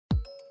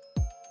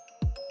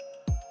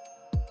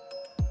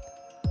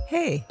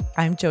Hey,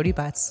 I'm Jody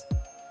Butts.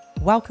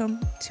 Welcome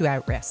to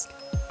At Risk,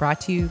 brought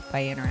to you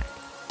by Interact.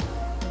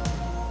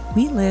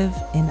 We live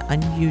in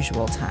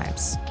unusual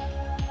times.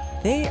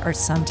 They are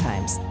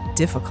sometimes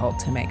difficult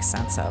to make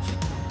sense of.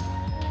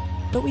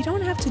 But we don't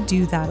have to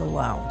do that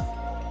alone.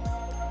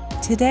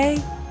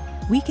 Today,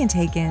 we can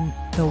take in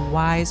the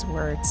wise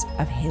words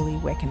of Hayley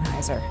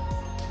Wickenheiser.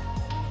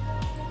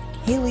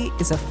 Hayley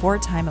is a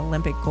 4-time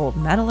Olympic gold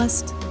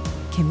medalist,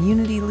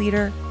 community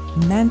leader,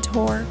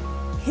 mentor,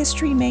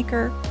 history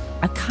maker,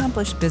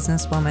 accomplished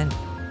businesswoman,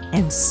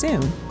 and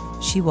soon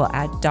she will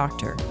add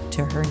doctor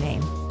to her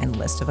name and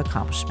list of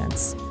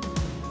accomplishments.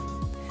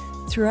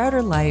 Throughout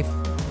her life,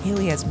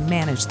 Hayley has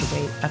managed the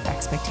weight of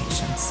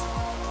expectations.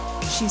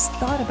 She's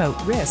thought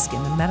about risk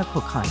in the medical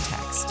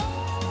context,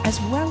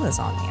 as well as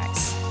on the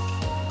ice.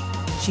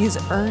 She has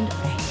earned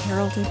a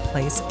heralded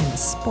place in the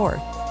sport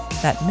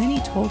that many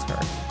told her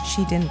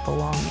she didn't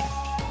belong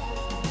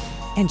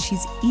in. And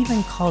she's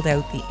even called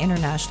out the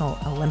International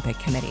Olympic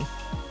Committee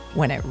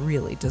when it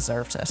really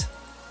deserved it.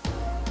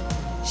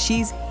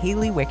 She's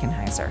Hayley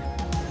Wickenheiser,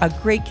 a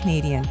great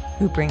Canadian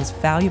who brings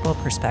valuable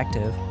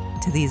perspective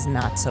to these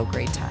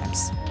not-so-great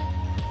times.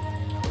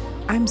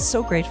 I'm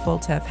so grateful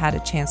to have had a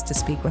chance to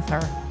speak with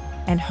her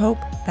and hope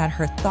that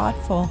her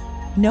thoughtful,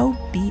 no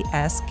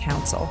BS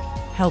counsel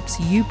helps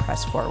you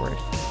press forward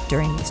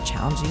during these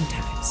challenging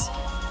times.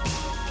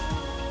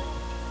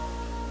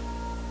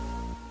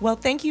 Well,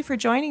 thank you for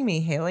joining me,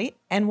 Hayley,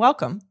 and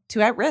welcome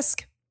to At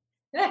Risk.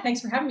 Yeah,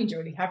 thanks for having me,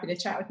 Jody. Happy to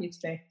chat with you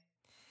today.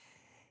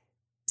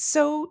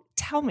 So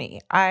tell me,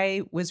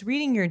 I was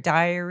reading your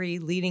diary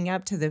leading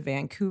up to the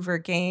Vancouver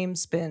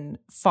Games, been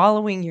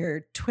following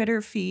your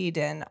Twitter feed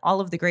and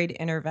all of the great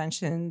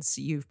interventions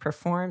you've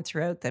performed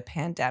throughout the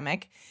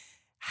pandemic.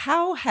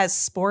 How has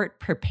sport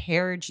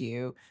prepared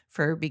you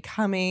for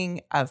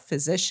becoming a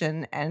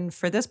physician and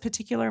for this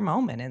particular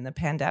moment in the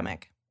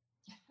pandemic?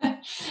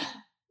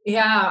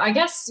 Yeah, I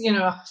guess,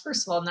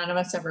 first of all, none of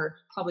us ever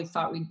probably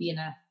thought we'd be in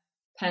a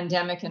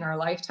pandemic in our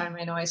lifetime.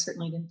 I know I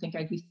certainly didn't think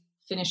I'd be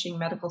finishing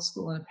medical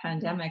school in a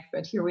pandemic,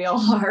 but here we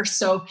all are.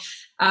 So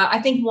I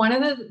think one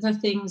of the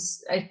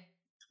things,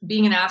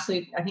 being an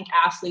athlete, I think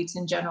athletes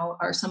in general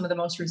are some of the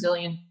most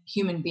resilient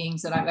human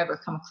beings that I've ever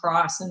come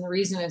across. And the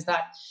reason is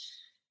that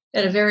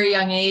at a very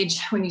young age,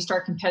 when you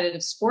start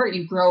competitive sport,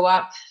 you grow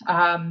up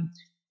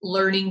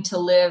learning to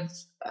live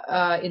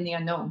in the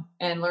unknown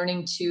and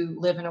learning to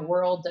live in a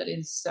world that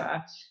is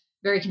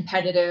very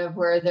competitive,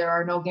 where there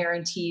are no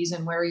guarantees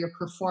and where your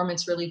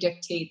performance really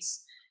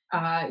dictates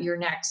your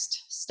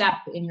next step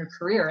in your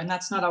career. And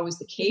that's not always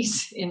the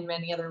case in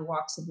many other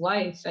walks of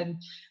life.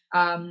 And,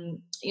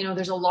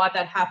 there's a lot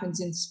that happens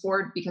in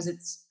sport because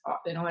it's,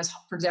 as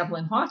for example,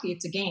 in hockey,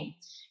 it's a game.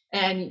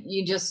 And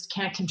you just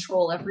can't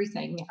control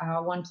everything.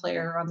 One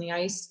player on the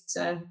ice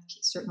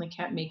certainly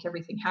can't make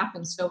everything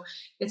happen. So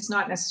it's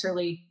not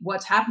necessarily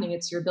what's happening,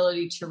 it's your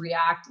ability to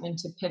react and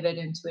to pivot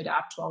and to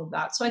adapt to all of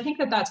that. So I think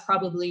that that's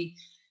probably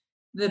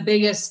the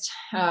biggest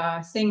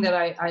thing that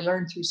I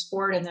learned through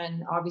sport. And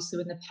then obviously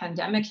when the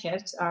pandemic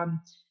hit,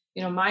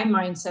 my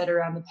mindset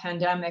around the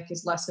pandemic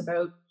is less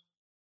about,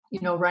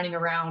 running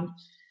around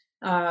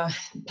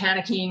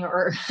panicking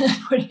or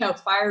putting out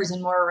fires,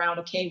 and more around,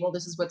 okay, well,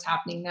 this is what's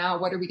happening now.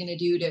 What are we going to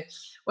do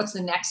what's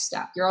the next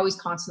step? You're always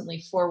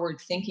constantly forward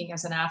thinking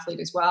as an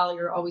athlete as well.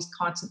 You're always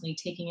constantly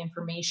taking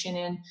information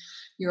in.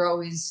 You're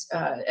always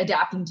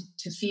adapting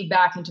to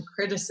feedback and to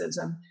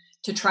criticism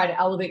to try to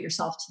elevate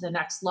yourself to the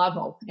next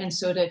level. And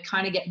so to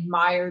kind of get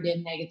mired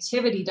in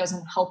negativity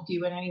doesn't help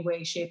you in any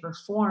way, shape, or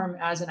form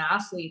as an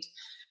athlete.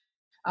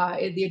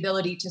 The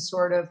ability to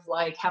sort of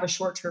like have a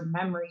short-term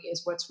memory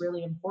is what's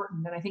really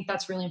important. And I think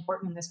that's really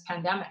important in this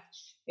pandemic.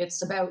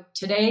 It's about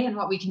today and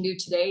what we can do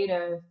today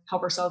to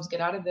help ourselves get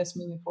out of this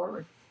moving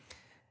forward.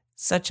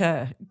 Such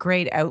a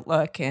great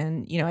outlook.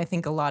 And, I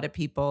think a lot of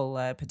people,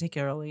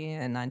 particularly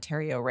in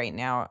Ontario right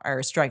now,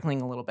 are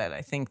struggling a little bit.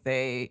 I think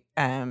they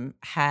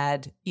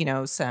had,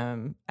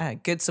 some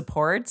good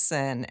supports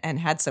and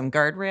had some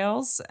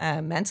guardrails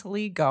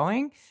mentally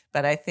going.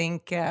 But I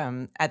think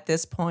at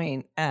this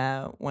point,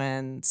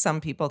 when some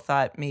people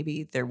thought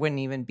maybe there wouldn't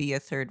even be a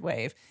third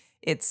wave,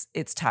 it's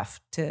tough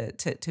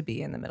to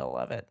be in the middle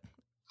of it.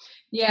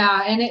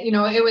 Yeah. And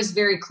it was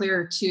very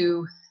clear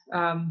to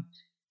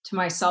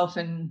myself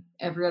and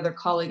every other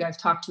colleague I've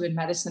talked to in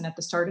medicine at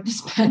the start of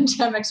this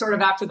pandemic, sort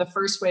of after the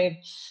first wave,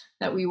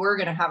 that we were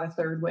going to have a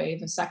third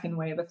wave, a second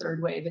wave, a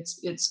third wave.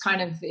 It's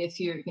kind of, if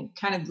you've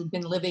kind of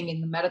been living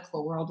in the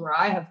medical world where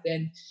I have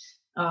been,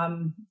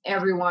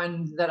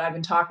 everyone that I've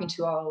been talking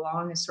to all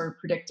along has sort of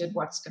predicted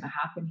what's going to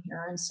happen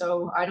here. And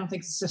so I don't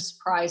think it's a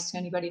surprise to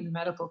anybody in the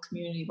medical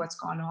community what's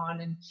gone on.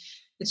 And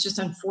it's just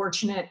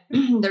unfortunate.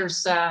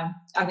 There's, I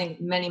think,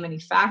 many, many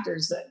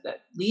factors that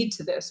lead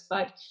to this,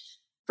 but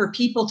for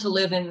people to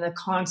live in the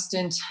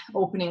constant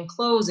opening,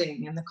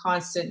 closing, and the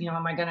constant,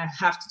 am I going to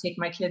have to take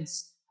my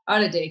kids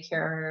out of daycare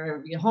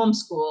or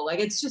homeschool? Like,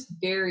 it's just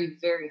very,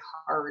 very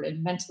hard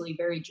and mentally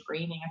very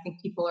draining. I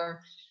think people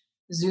are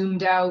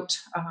zoomed out.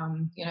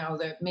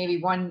 The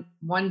maybe one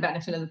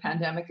benefit of the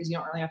pandemic is you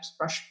don't really have to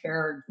brush your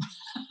hair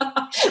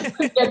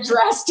and get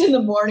dressed in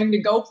the morning to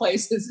go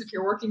places if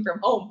you're working from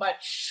home. But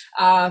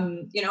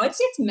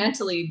it's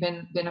mentally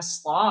been a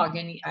slog.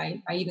 And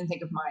I even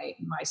think of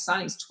my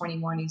son. He's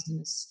 21. He's in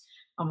his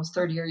almost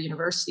third year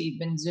university.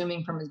 Been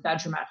zooming from his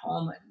bedroom at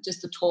home, and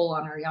just the toll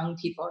on our young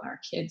people and our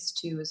kids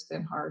too has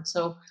been hard.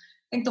 So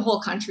I think the whole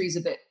country is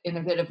in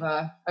a bit of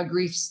a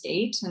grief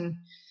state, and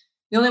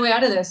the only way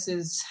out of this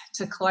is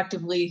to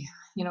collectively,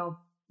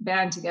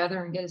 band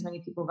together and get as many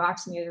people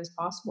vaccinated as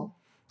possible.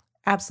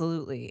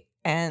 Absolutely.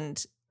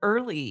 And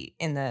early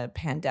in the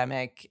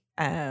pandemic,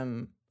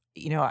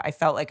 I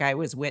felt like I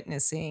was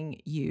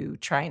witnessing you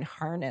try and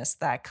harness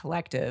that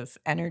collective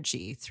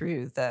energy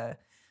through the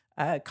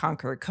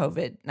Conquer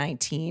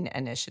COVID-19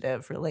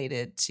 initiative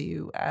related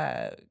to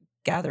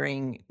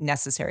gathering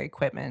necessary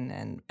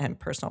equipment and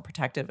personal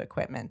protective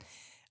equipment.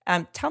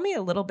 Tell me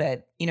a little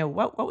bit,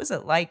 what was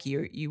it like?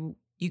 You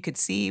could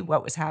see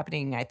what was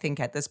happening. I think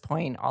at this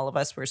point, all of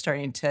us were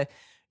starting to,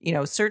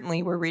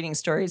 certainly we're reading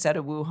stories out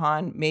of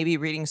Wuhan, maybe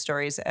reading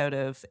stories out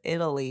of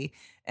Italy,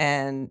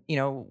 and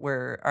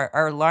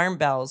our alarm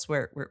bells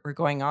were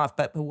going off.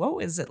 But what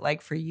was it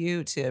like for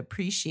you to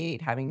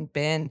appreciate having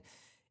been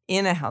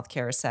in a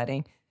healthcare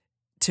setting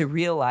to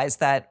realize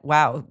that,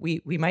 wow,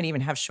 we might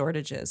even have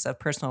shortages of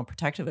personal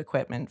protective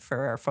equipment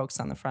for our folks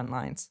on the front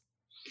lines?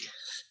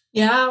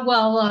 Yeah,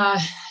 well,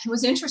 it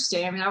was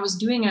interesting. I mean, I was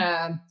doing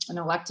an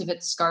elective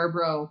at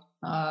Scarborough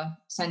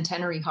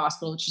Centenary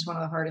Hospital, which is one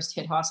of the hardest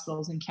hit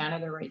hospitals in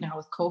Canada right now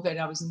with COVID.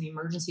 I was in the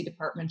emergency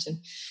department, and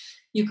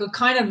you could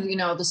kind of,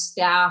 the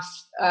staff,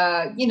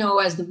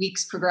 as the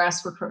weeks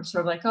progressed, were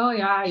sort of like, oh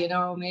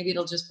yeah, maybe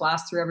it'll just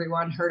blast through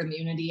everyone, herd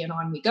immunity, and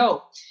on we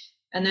go.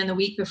 And then the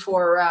week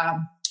before,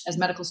 as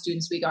medical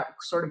students, we got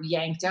sort of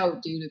yanked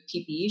out due to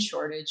PPE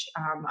shortage.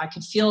 I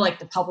could feel like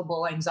the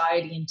palpable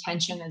anxiety and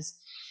tension as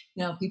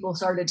people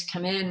started to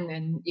come in,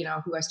 and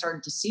who I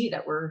started to see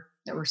that were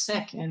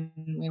sick, and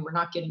they were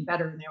not getting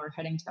better, and they were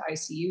heading to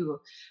ICU,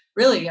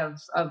 really of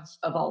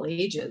all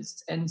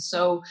ages. And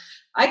so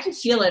I could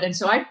feel it. And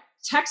so I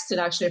texted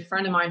actually a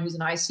friend of mine who's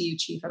an ICU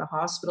chief at a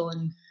hospital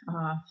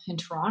in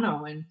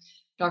Toronto, and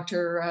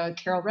Dr.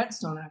 Carol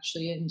Redstone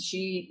actually, and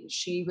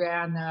she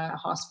ran a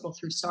hospital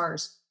through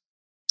SARS.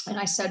 And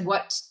I said,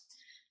 what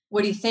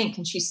do you think?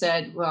 And she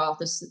said, well,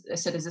 I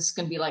said, is this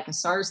going to be like a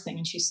SARS thing?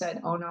 And she said,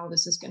 oh no,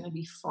 this is going to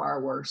be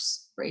far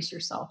worse. Brace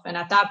yourself. And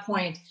at that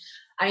point,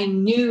 I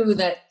knew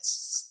that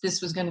this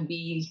was going to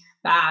be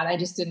bad. I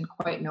just didn't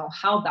quite know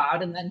how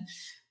bad. And then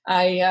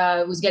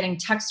I was getting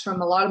texts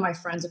from a lot of my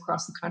friends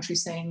across the country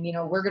saying,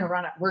 we're going to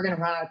run out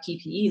of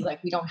PPE.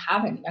 Like, we don't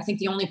have any. I think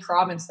the only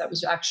province that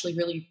was actually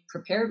really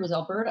prepared was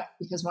Alberta,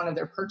 because one of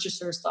their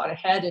purchasers thought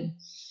ahead and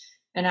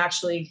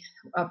actually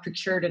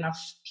procured enough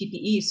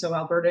PPE. So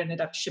Alberta ended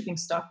up shipping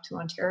stuff to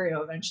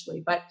Ontario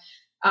eventually. But,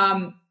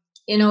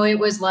 it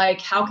was like,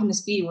 how can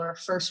this be? We're a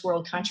first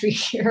world country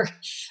here.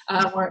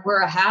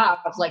 We're a half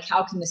of like,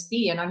 how can this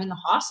be? And I'm in the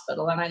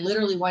hospital. And I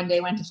literally one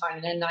day went to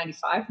find an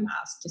N95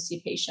 mask to see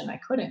a patient. I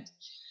couldn't.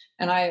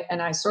 And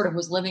I sort of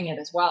was living it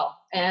as well.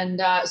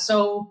 And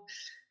so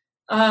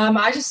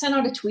I just sent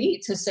out a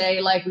tweet to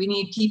say, like, we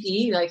need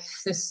PPE like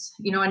this,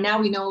 and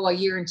now we know a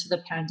year into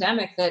the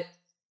pandemic that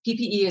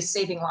PPE is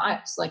saving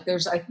lives. Like,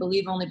 there's, I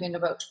believe, only been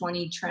about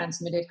 20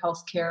 transmitted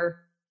healthcare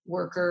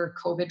worker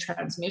COVID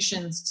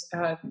transmissions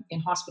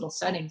in hospital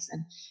settings.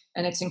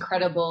 And it's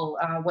incredible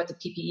what the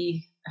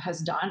PPE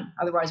has done.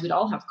 Otherwise, we'd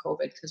all have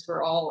COVID because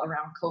we're all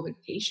around COVID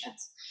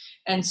patients.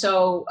 And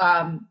so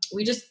I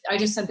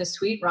just sent this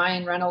tweet.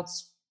 Ryan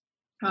Reynolds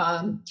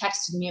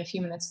texted me a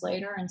few minutes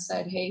later and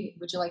said, hey,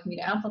 would you like me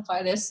to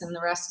amplify this? And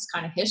the rest is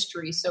kind of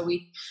history. So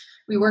we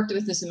worked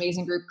with this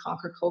amazing group,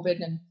 Conquer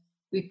COVID, and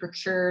we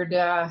procured,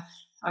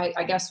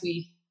 I guess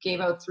we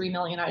gave out 3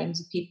 million items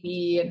of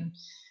PPE and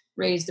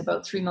raised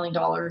about $3 million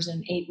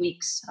in 8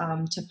 weeks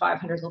to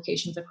 500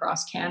 locations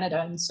across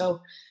Canada. And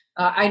so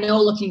I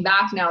know, looking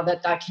back now,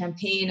 that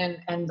campaign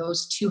and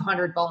those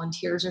 200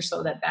 volunteers or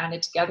so that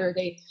banded together,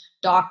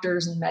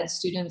 doctors and med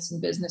students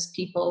and business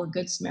people,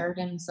 Good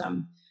Samaritans,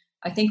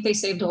 I think they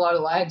saved a lot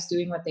of lives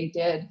doing what they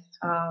did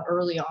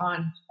early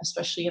on,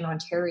 especially in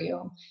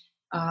Ontario.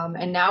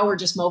 And now we're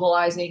just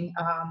mobilizing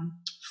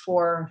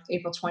for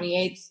April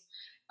 28th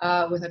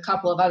with a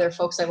couple of other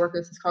folks I work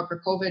with Conquer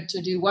COVID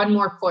to do one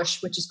more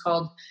push, which is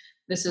called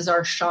This Is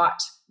Our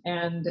Shot.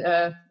 And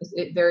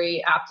it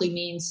very aptly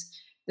means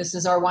this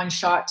is our one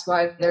shot to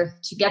either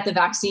to get the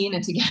vaccine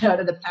and to get out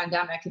of the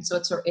pandemic. And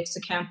so it's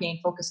a campaign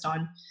focused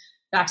on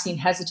vaccine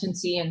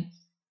hesitancy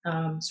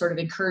and sort of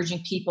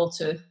encouraging people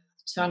to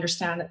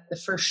understand that the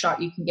first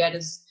shot you can get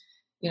is,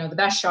 the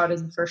best shot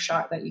is the first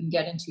shot that you can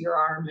get into your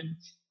arm,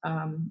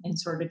 and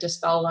sort of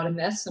dispel a lot of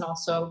myths, and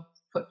also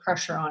put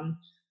pressure on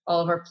all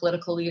of our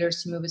political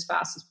leaders to move as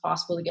fast as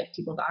possible to get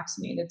people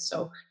vaccinated.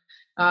 So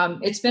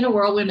it's been a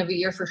whirlwind of a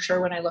year for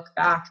sure when I look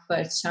back,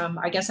 but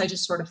I guess I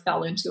just sort of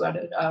fell into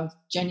it of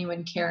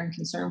genuine care and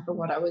concern for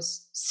what I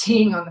was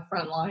seeing on the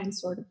front line,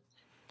 sort of.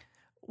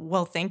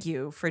 Well, thank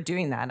you for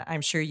doing that. I'm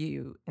sure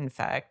you, in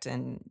fact,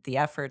 and the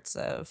efforts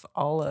of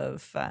all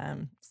of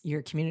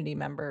your community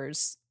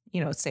members,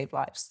 saved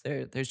lives.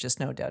 There's just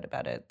no doubt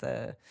about it.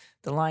 The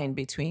line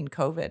between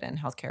COVID and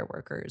healthcare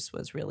workers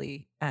was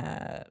really,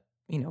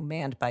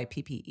 manned by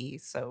PPE.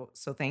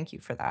 So thank you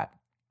for that.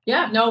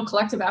 Yeah, no,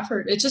 collective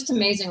effort. It's just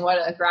amazing what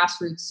a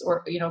grassroots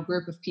or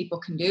group of people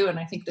can do. And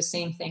I think the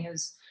same thing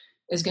is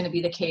going to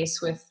be the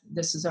case with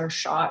This Is Our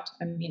Shot.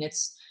 I mean,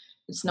 it's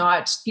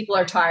not, people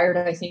are tired,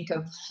 I think,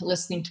 of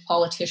listening to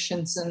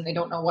politicians, and they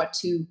don't know what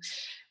to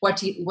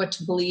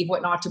believe,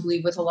 what not to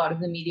believe with a lot of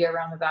the media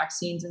around the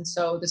vaccines. And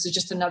so this is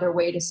just another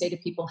way to say to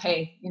people,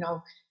 hey,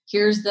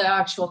 here's the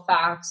actual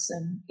facts.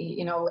 And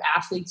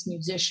athletes,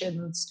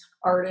 musicians,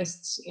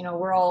 artists,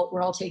 we're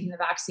all taking the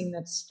vaccine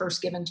that's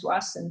first given to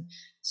us, and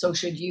so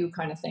should you,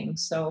 kind of thing.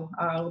 So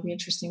it'll be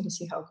interesting to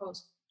see how it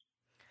goes.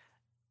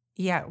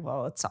 Yeah,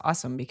 well, it's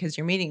awesome because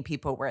you're meeting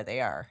people where they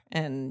are.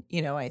 And,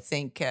 I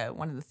think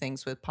one of the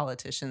things with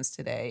politicians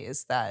today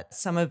is that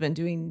some have been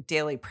doing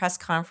daily press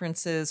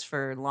conferences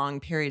for long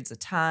periods of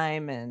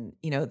time. And,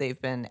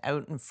 they've been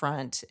out in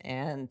front.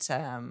 And,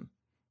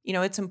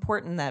 it's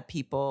important that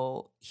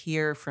people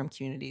hear from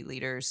community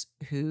leaders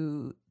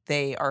who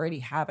they already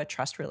have a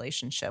trust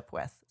relationship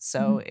with.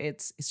 So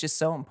it's just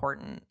so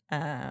important.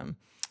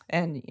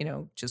 And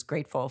just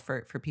grateful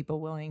for people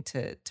willing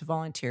to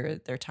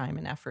volunteer their time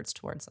and efforts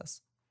towards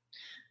this.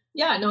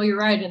 Yeah, no, you're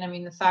right. And I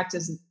mean, the fact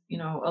is,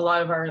 a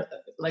lot of our,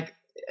 like,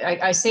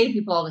 I say to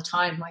people all the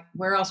time, like,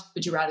 where else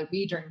would you rather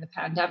be during the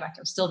pandemic?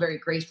 I'm still very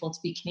grateful to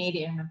be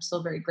Canadian. I'm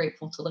still very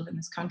grateful to live in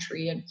this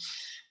country. And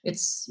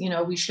it's,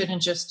 we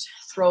shouldn't just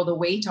throw the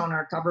weight on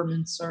our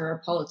governments or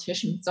our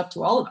politicians. It's up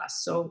to all of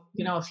us. So,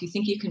 if you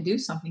think you can do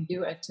something,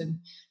 do it. And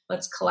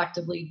let's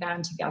collectively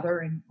band together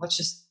and let's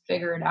just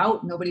figure it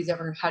out. Nobody's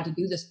ever had to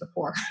do this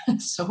before.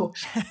 So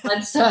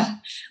let's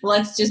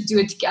just do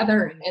it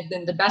together. And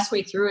then the best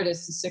way through it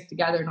is to stick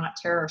together, not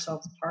tear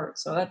ourselves apart.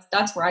 So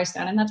that's where I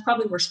stand. And that's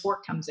probably where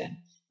sport comes in.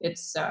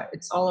 It's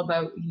all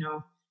about,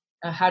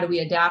 how do we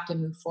adapt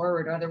and move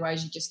forward?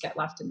 Otherwise you just get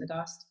left in the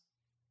dust.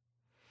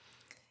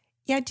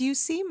 Yeah. Do you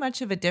see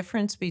much of a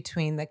difference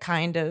between the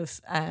kind of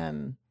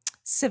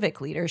civic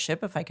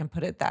leadership, if I can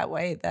put it that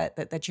way,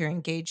 that you're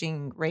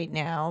engaging right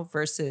now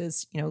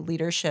versus,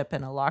 leadership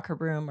in a locker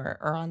room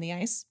or on the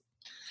ice?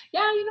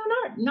 Yeah,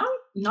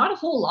 not a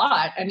whole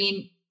lot. I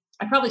mean,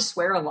 I probably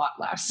swear a lot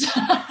less.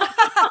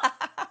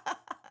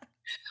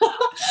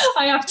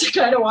 I have to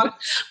kind of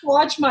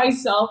watch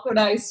myself when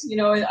I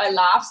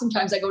laugh.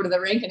 Sometimes I go to the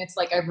rink and it's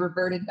like I've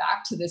reverted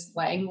back to this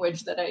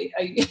language that I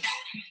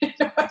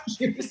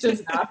used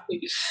as an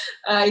athlete.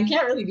 You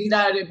can't really do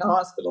that in the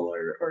hospital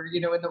or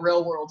in the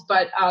real world.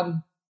 But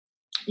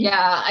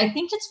yeah, I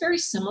think it's very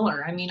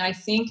similar. I mean, I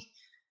think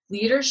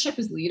leadership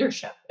is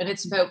leadership, and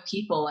it's about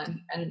people.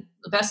 And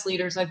the best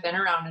leaders I've been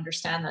around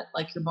understand that,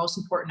 like, your most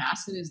important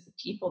asset is the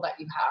people that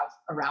you have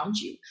around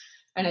you,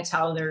 and it's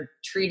how they're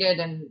treated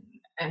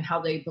and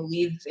how they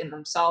believe in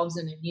themselves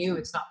and in you.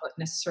 It's not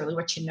necessarily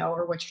what you know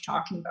or what you're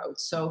talking about.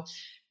 So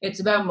it's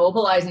about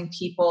mobilizing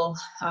people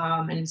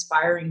and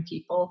inspiring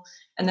people,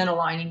 and then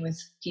aligning with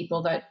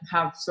people that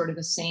have sort of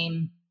the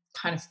same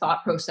kind of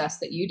thought process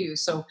that you do.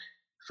 So,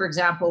 for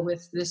example,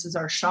 with This Is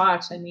Our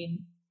Shot, I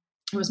mean,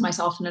 it was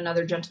myself and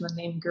another gentleman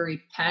named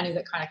Guri Panu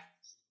that kind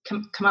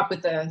of come up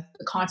with the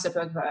concept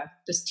of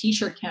this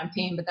T-shirt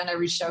campaign. But then I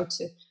reached out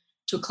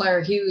to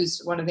Claire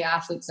Hughes, one of the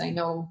athletes I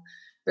know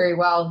very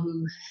well,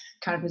 who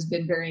kind of has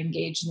been very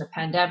engaged in the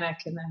pandemic,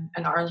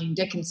 and Arlene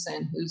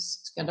Dickinson,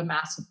 who's got a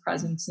massive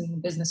presence in the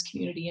business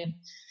community, and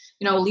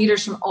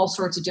leaders from all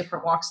sorts of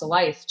different walks of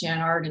life. Jan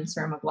Ard and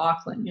Sarah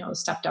McLaughlin,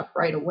 stepped up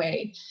right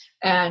away.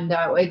 And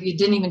if you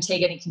didn't even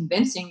take any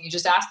convincing, you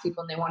just asked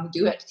people and they want to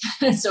do it.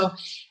 So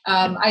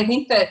I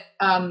think that,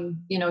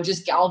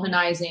 just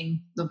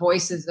galvanizing the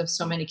voices of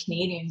so many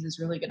Canadians is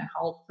really going to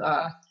help,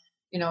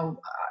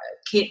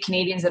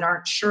 Canadians that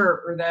aren't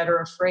sure or that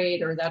are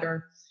afraid or that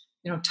are,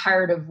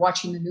 tired of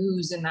watching the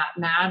news in that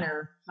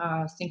manner,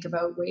 think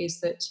about ways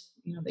that,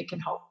 they can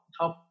help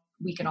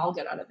we can all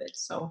get out of it.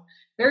 So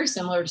very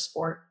similar to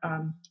sport,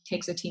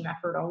 takes a team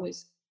effort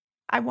always.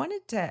 I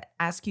wanted to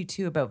ask you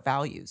too about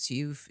values.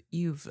 You've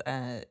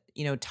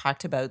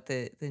talked about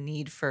the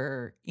need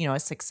for, a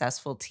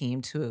successful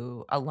team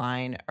to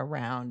align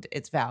around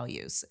its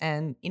values.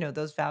 And,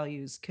 those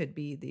values could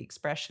be the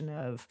expression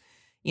of,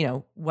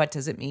 what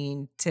does it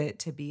mean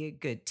to be a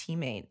good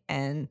teammate?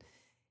 And,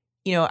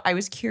 I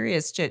was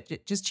curious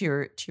just to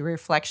your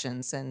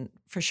reflections, and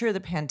for sure the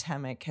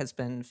pandemic has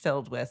been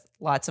filled with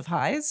lots of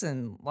highs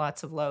and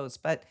lots of lows,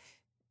 but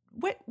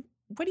what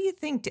do you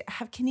think?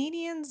 Have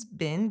Canadians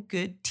been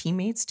good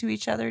teammates to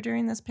each other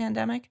during this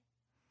pandemic?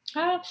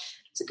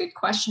 It's a good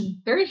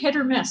question. Very hit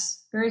or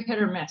miss. Very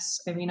hit or miss.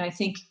 I mean, I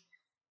think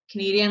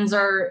Canadians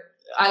are,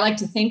 I like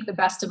to think, the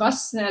best of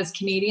us as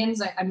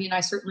Canadians. I mean, I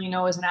certainly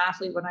know as an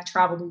athlete, when I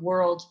travel the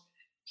world,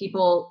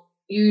 people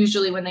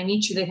usually, when they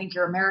meet you, they think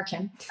you're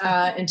American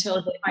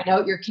until they find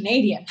out you're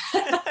Canadian.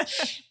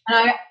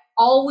 And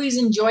always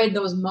enjoyed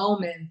those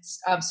moments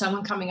of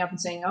someone coming up and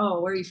saying,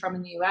 "Oh, where are you from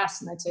in the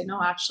US?" And I'd say, "No,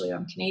 actually,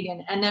 I'm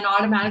Canadian." And then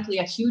automatically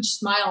a huge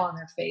smile on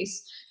their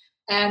face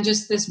and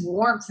just this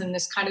warmth and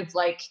this kind of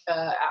like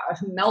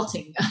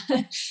melting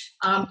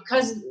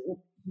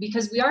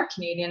because we are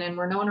Canadian and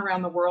we're known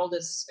around the world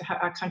as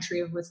a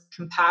country with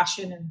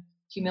compassion and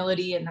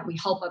humility and that we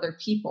help other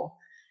people.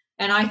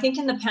 And I think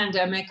in the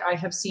pandemic, I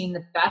have seen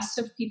the best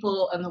of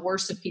people and the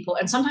worst of people,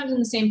 and sometimes in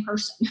the same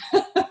person,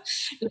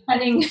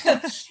 depending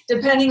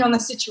depending on the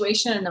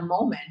situation and the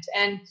moment.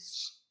 And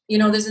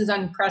this is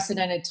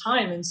unprecedented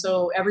time, and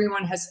so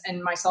everyone has,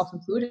 and myself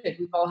included,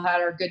 we've all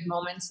had our good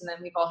moments, and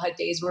then we've all had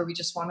days where we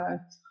just want to,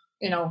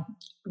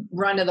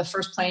 run to the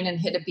first plane and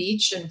hit a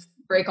beach and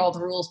break all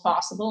the rules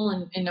possible,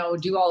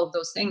 and do all of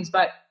those things.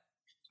 But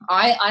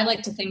I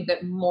like to think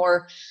that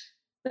more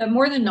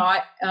than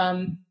not,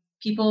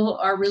 people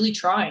are really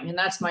trying, and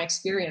that's my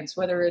experience.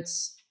 Whether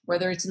it's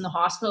in the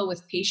hospital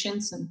with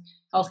patients and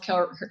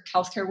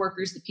healthcare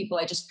workers, the people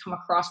I just come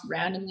across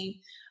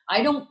randomly.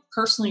 I don't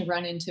personally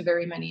run into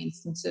very many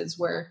instances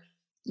where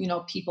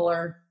people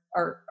are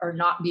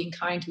not being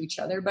kind to each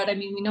other, but I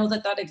mean, we know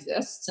that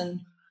exists,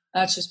 and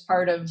that's just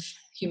part of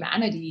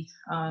humanity.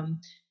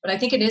 But I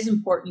think it is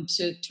important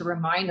to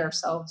remind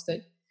ourselves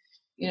that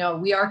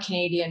we are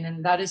Canadian,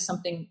 and that is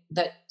something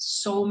that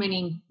so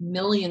many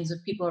millions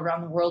of people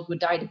around the world would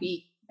die to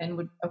be,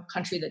 and a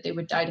country that they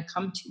would die to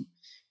come to.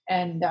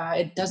 And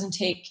it doesn't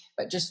take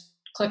but just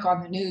click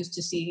on the news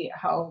to see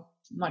how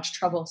much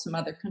trouble some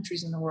other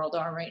countries in the world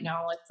are right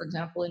now, like for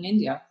example in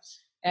India.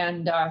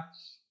 And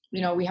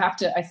we have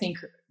to, I think,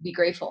 be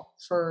grateful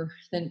for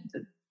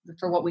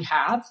what we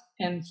have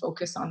and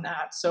focus on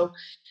that. So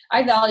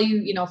I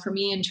value, for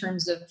me, in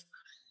terms of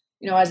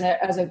as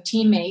a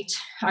teammate,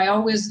 I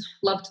always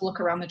love to look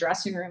around the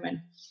dressing room, and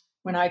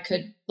when I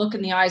could look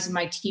in the eyes of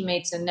my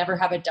teammates and never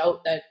have a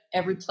doubt that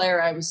every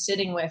player I was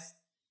sitting with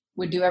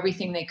would do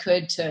everything they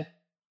could to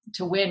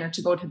win or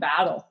to go to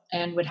battle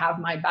and would have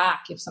my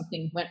back if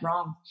something went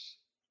wrong.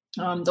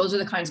 Those are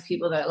the kinds of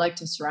people that I like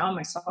to surround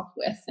myself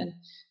with. And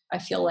I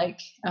feel like,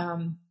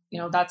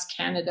 that's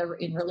Canada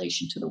in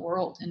relation to the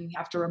world. And we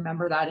have to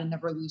remember that and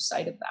never lose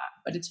sight of that.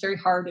 But it's very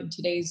hard in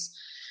today's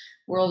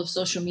world of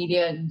social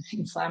media and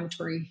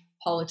inflammatory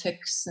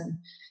politics and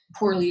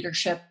poor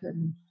leadership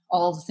and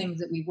all the things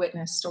that we've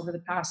witnessed over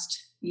the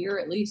past year,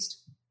 at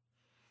least.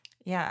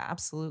 Yeah,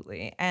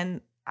 absolutely.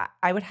 And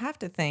I would have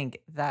to think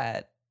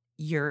that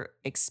your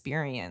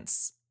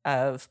experience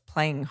of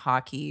playing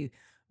hockey,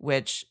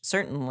 which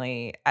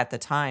certainly at the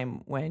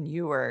time when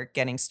you were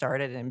getting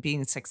started and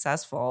being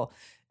successful,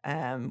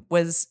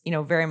 was,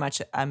 very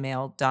much a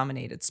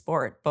male-dominated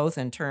sport, both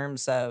in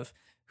terms of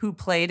who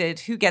played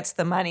it, who gets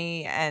the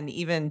money, and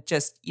even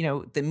just,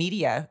 the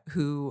media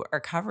who are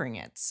covering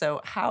it.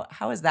 So how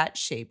has that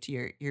shaped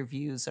your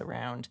views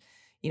around,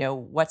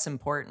 what's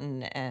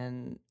important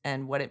and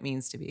what it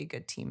means to be a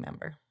good team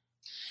member?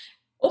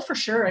 Well, for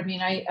sure. I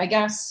mean, I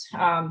guess,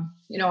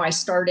 I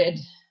started,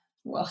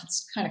 well,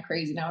 it's kind of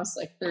crazy now. It's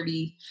like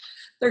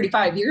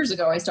 35 years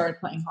ago, I started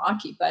playing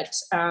hockey, but,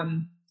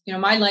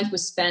 my life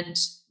was spent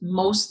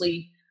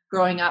mostly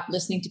growing up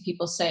listening to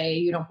people say,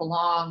 "You don't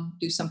belong,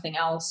 do something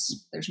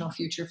else. There's no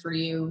future for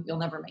you. You'll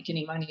never make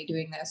any money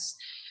doing this."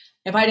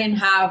 If I didn't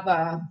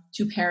have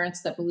two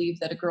parents that believed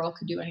that a girl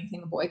could do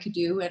anything a boy could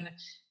do, and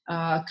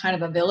kind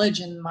of a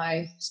village in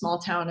my small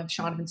town of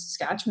Shaunavon,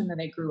 Saskatchewan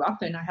that I grew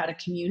up in, I had a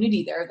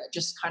community there that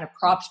just kind of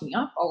propped me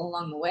up all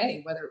along the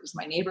way, whether it was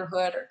my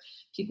neighborhood or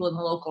people in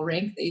the local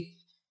rink.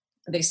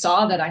 They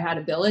saw that I had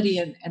ability,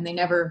 and they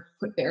never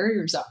put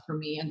barriers up for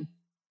me. And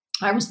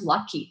I was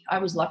lucky. I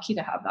was lucky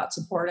to have that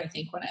support, I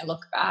think, when I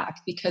look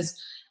back,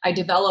 because I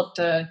developed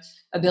the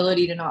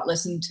ability to not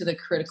listen to the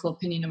critical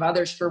opinion of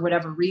others for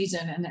whatever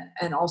reason,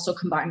 and also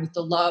combined with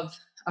the love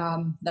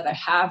that I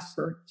have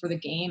for the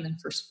game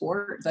and for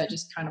sport that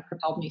just kind of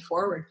propelled me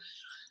forward.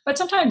 But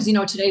sometimes,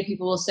 today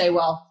people will say,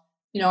 well,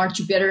 aren't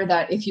you bitter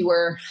that if you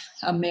were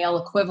a male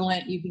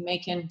equivalent, you'd be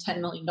making $10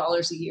 million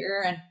a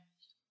year?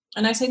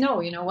 And I say, no,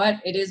 you know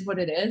what? It is what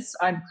it is.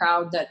 I'm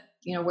proud that,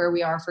 where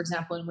we are, for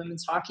example, in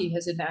women's hockey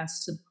has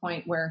advanced to the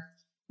point where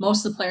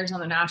most of the players on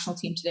the national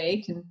team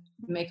today can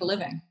make a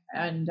living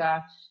and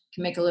can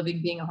make a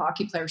living being a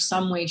hockey player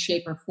some way,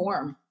 shape, or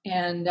form.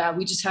 And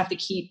we just have to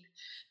keep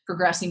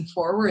progressing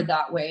forward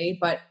that way.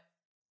 But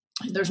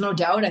there's no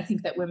doubt, I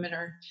think, that women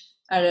are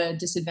at a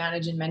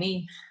disadvantage in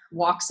many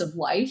walks of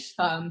life.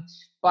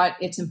 But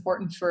it's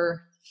important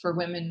for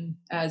women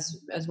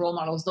as role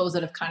models, those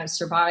that have kind of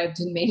survived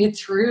and made it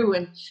through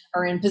and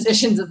are in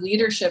positions of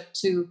leadership,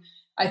 to,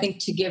 I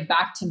think, to give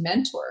back, to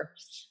mentor.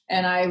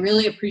 And I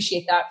really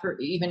appreciate that for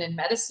even in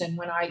medicine,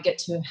 when I get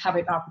to have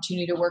an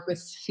opportunity to work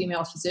with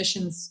female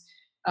physicians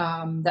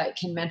that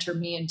can mentor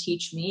me and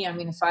teach me. I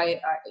mean, if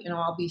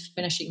I'll be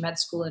finishing med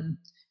school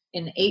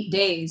in 8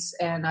 days,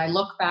 and I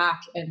look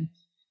back and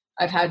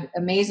I've had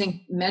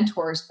amazing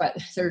mentors, but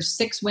there's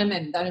 6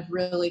 women that have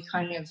really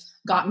kind of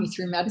got me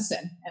through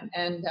medicine,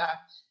 and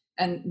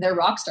they're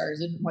rock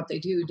stars in what they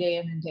do day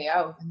in and day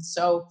out. And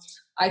so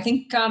I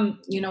think,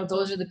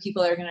 those are the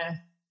people that are going to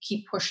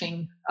keep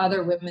pushing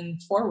other women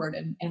forward.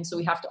 And so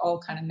we have to all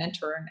kind of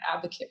mentor and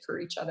advocate for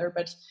each other,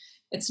 but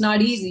it's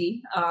not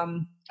easy.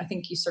 I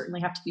think you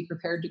certainly have to be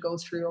prepared to go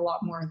through a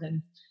lot more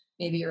than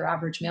maybe your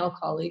average male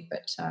colleague,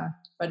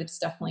 but it's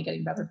definitely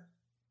getting better.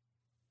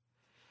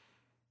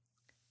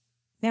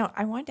 Now,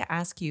 I wanted to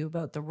ask you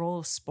about the role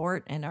of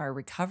sport in our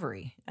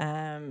recovery.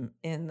 In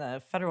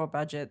the federal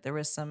budget, there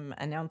was some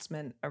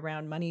announcement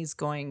around monies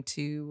going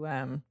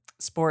to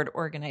sport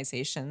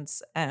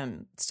organizations.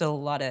 Still a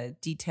lot of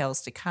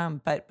details to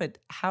come, but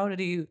how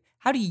do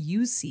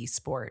you see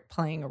sport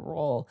playing a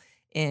role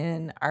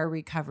in our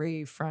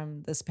recovery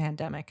from this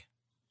pandemic?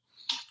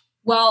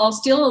 Well, I'll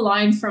steal a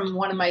line from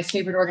one of my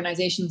favorite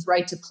organizations,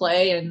 Right to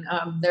Play, and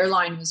their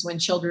line was, "When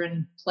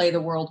children play,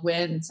 the world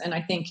wins." And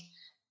I think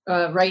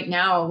right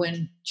now,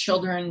 when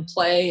children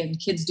play and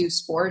kids do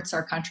sports,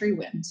 our country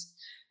wins.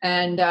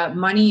 And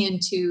money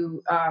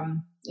into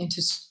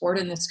sport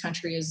in this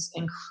country is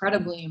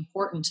incredibly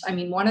important. I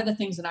mean, one of the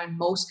things that I'm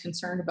most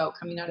concerned about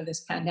coming out of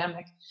this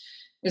pandemic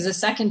is a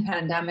second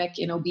pandemic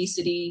in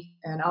obesity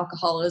and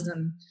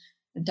alcoholism,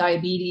 and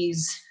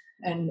diabetes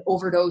and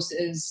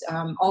overdoses,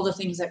 all the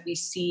things that we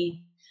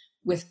see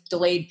with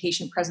delayed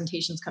patient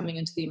presentations coming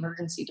into the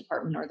emergency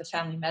department or the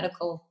family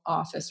medical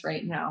office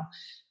right now,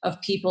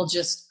 of people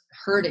just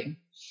hurting.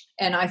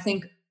 And I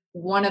think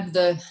one of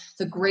the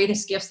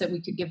greatest gifts that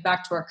we could give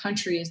back to our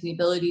country is the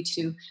ability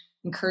to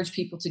encourage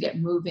people to get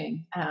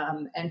moving,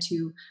 and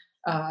to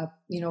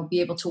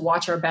be able to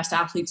watch our best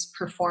athletes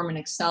perform and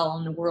excel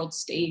on the world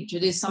stage.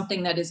 It is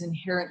something that is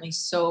inherently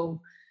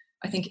so,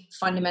 I think,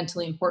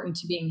 fundamentally important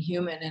to being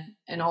human,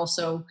 and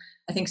also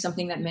I think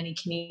something that many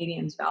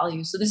Canadians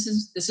value. So this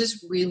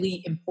is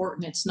really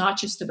important. It's not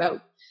just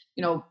about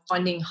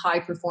funding high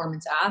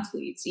performance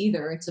athletes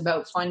either. It's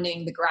about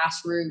funding the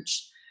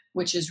grassroots,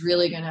 which is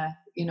really going to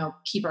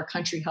keep our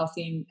country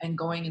healthy and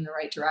going in the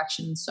right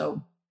direction.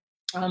 So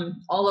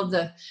all of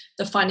the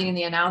funding and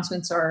the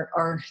announcements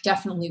are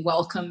definitely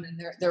welcome,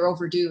 and they're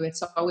overdue.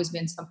 It's always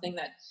been something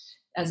that,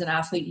 as an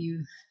athlete,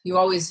 you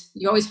always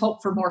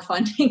hope for more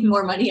funding,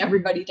 more money.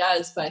 Everybody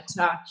does, but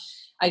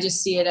I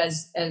just see it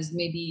as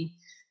maybe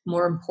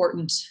more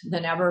important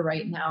than ever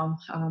right now,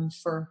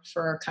 for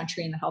our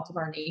country and the health of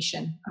our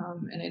nation,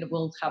 and it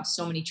will have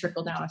so many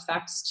trickle down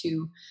effects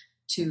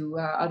to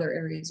other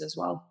areas as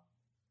well.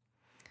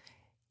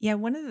 Yeah,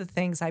 one of the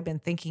things I've been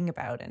thinking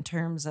about in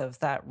terms of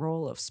that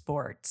role of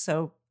sport.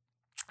 So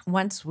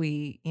once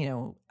we,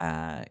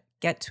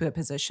 get to a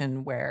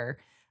position where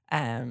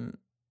um,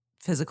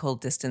 physical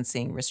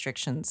distancing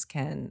restrictions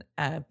can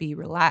be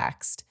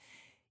relaxed,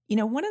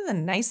 one of the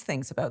nice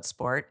things about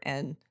sport,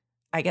 and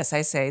I guess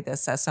I say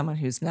this as someone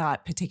who's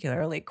not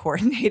particularly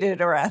coordinated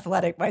or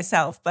athletic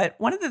myself, but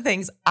one of the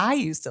things I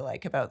used to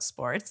like about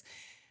sports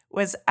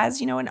was,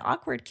 as an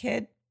awkward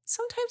kid,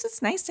 sometimes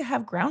it's nice to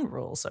have ground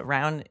rules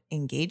around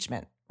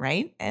engagement,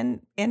 right?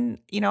 And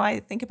I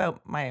think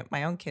about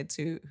my own kids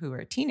who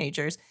are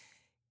teenagers.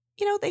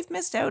 They've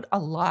missed out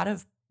on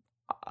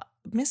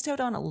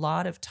a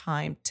lot of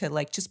time to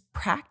like just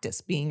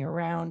practice being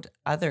around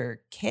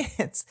other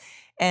kids.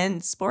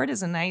 And sport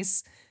is a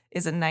nice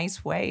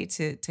way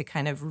to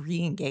kind of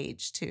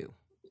re-engage too.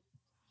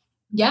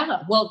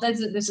 Yeah, well, this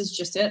is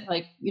just it.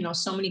 Like,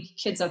 so many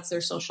kids, that's their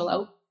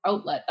social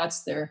outlet.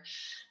 That's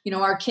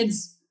our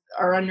kids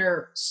are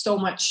under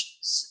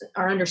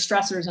are under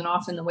stressors, and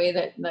often the way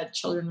that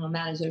children will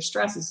manage their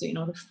stress is,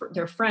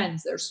 their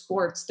friends, their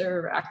sports,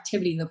 their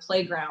activity, the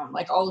playground,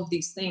 like all of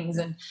these things.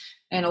 And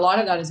a lot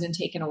of that has been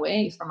taken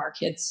away from our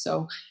kids.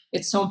 So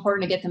it's so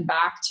important to get them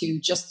back to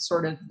just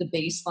sort of the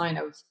baseline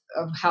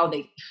of how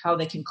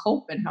they can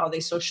cope and how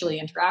they socially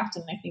interact.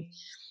 And I think,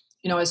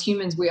 as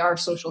humans, we are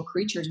social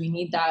creatures. We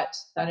need that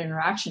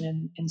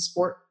interaction, and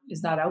sport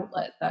is that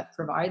outlet that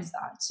provides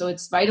that. So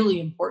it's vitally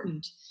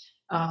important.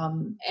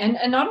 And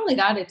not only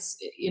that, it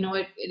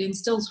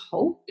instills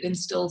hope. It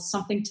instills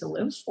something to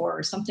live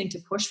for, something to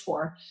push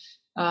for.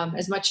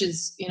 As much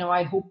as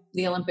I hope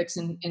the Olympics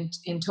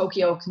in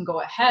Tokyo can go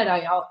ahead,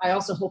 I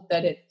also hope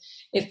that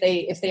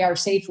if they are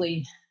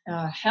safely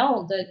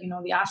held, that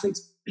the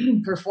athletes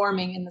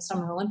performing in the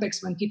Summer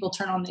Olympics, when people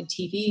turn on the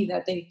TV,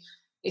 that they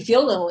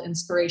feel a little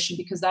inspiration,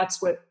 because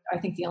that's what I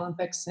think the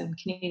Olympics and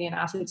Canadian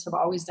athletes have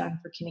always done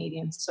for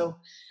Canadians. So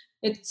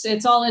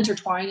it's all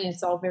intertwined, and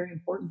it's all very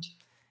important.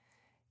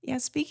 Yeah,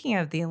 speaking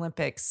of the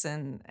Olympics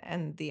and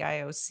the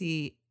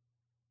IOC,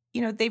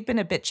 they've been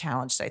a bit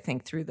challenged, I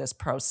think, through this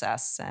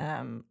process,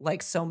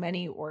 like so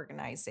many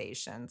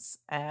organizations.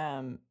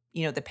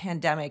 The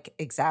pandemic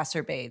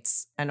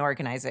exacerbates an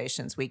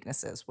organization's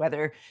weaknesses,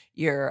 whether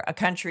you're a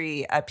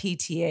country, a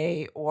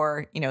PTA,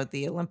 or,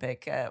 the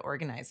Olympic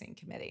organizing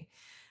committee.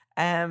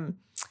 Um,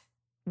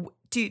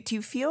 do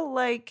you feel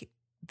like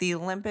the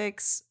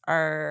Olympics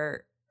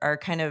are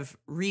kind of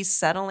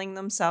resettling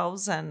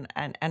themselves and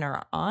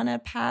are on a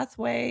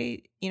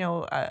pathway,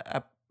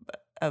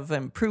 of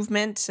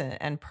improvement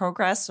and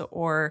progress,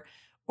 or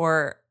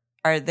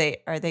are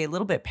they a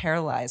little bit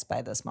paralyzed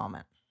by this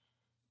moment?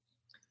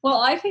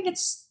 Well, I think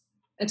it's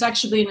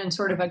actually been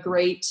sort of a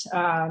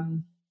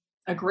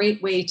a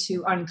great way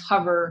to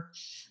uncover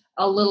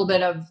a little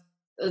bit of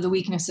the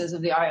weaknesses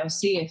of the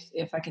IOC,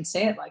 if I can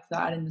say it like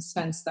that, in the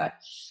sense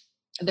that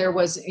there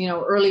was,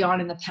 early on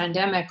in the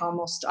pandemic,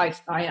 almost I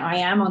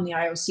am on the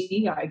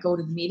IOC. I go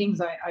to the meetings.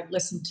 I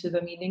listen to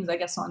the meetings, I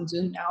guess, on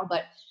Zoom now,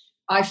 but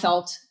I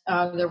felt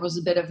there was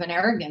a bit of an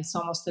arrogance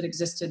almost that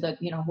existed that,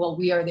 well,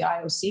 we are the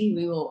IOC.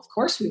 Of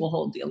course we will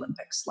hold the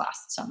Olympics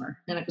last summer.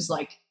 And it was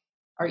like,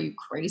 are you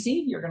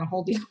crazy? You're going to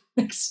hold the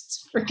Olympics?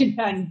 It's a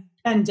freaking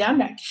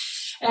pandemic.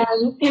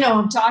 And,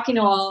 I'm talking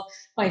to all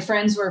my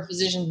friends who are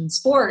physicians in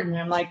sport, and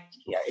I'm like,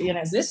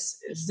 this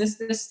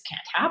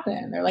can't happen.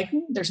 And they're like,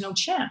 there's no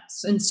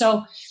chance. And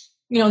so,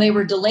 they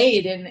were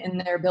delayed in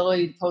their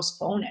ability to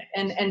postpone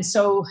it. And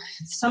so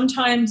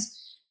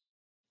sometimes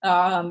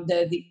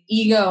the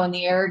ego and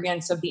the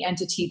arrogance of the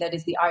entity that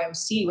is the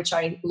IOC, which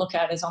I look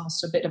at as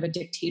almost a bit of a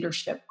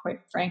dictatorship,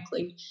 quite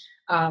frankly,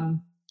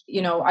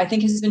 I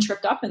think has been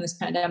tripped up in this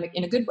pandemic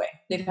in a good way.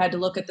 They've had to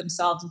look at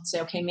themselves and say,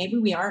 okay, maybe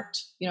we aren't,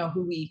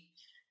 who we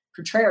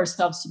portray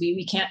ourselves to be.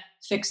 We can't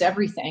fix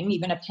everything,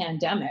 even a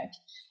pandemic.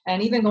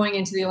 And even going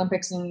into the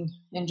Olympics in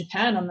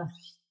Japan,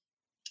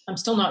 I'm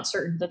still not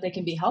certain that they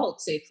can be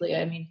held safely.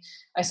 I mean,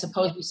 I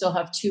suppose we still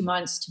have 2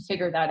 months to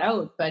figure that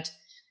out. But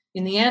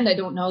in the end, I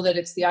don't know that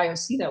it's the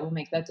IOC that will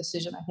make that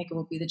decision. I think it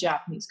will be the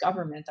Japanese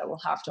government that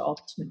will have to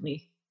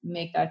ultimately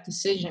make that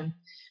decision.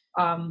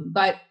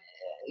 But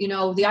the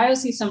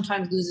IOC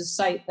sometimes loses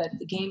sight that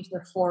the games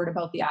are for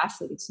about the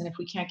athletes. And if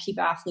we can't keep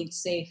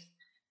athletes safe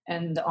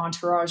and the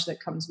entourage that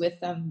comes with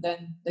them,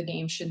 then the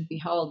game shouldn't be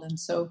held. And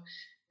so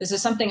this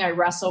is something I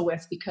wrestle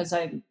with, because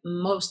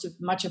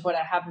much of what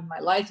I have in my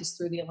life is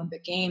through the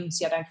Olympic Games.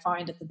 Yet I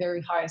find at the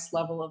very highest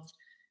level of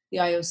the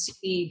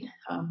IOC,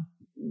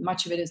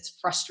 much of it is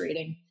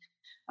frustrating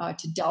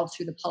to delve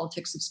through the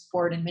politics of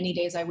sport. And many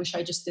days I wish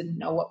I just didn't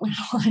know what went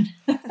on.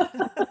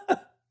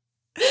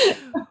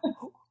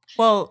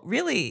 Well,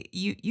 really,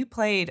 you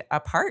played a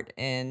part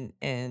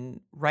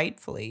in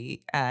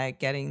rightfully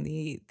getting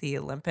the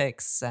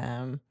Olympics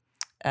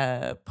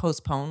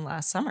postponed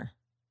last summer.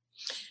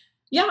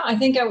 Yeah, I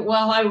think I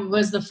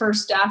was the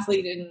first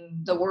athlete in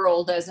the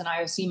world as an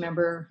IOC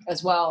member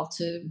as well.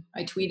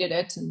 I tweeted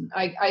it, and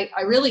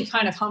I really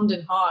kind of hummed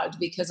and hawed,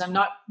 because I'm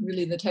not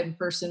really the type of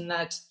person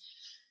that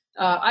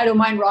I don't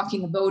mind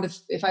rocking the boat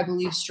if I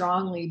believe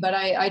strongly, but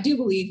I do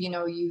believe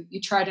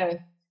you try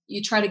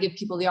to give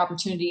people the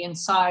opportunity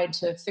inside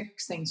to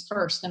fix things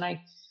first, and I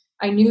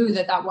knew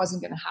that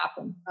wasn't going to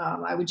happen.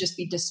 I would just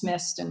be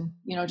dismissed and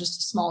just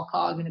a small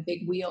cog in a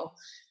big wheel.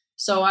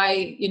 So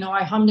I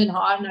hummed and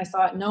hawed, and I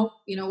thought, no,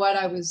 you know what?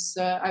 I was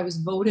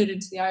voted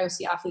into the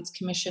IOC Athletes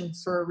Commission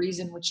for a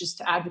reason, which is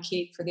to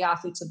advocate for the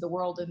athletes of the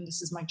world. And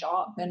this is my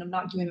job. And I'm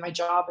not doing my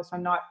job if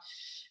I'm not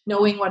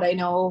knowing what I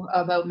know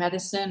about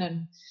medicine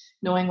and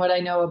knowing what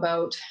I know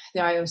about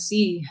the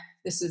IOC.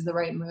 This is the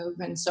right move.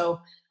 And so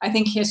I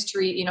think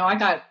history, I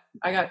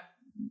got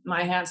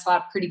my hand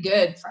slapped pretty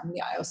good from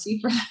the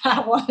IOC for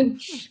that one.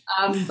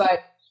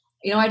 But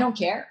I don't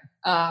care.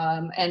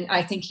 And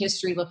I think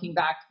history, looking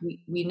back,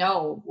 we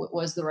know what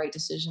was the right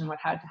decision, what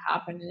had to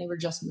happen, and they were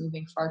just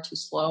moving far too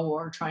slow,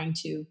 or trying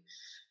to,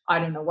 I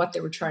don't know what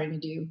they were trying to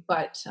do.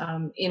 But,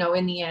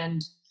 in the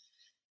end,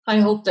 I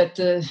hope that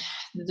the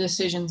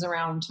decisions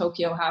around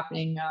Tokyo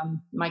happening,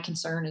 my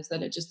concern is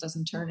that it just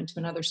doesn't turn into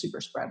another super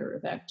spreader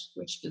event,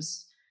 which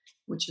is,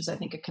 I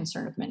think, a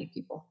concern of many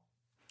people.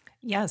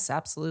 Yes,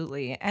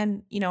 absolutely.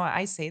 And,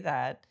 I say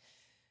that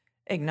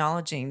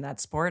acknowledging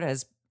that sport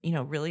has,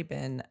 really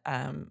been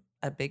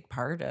a big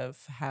part of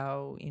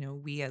how,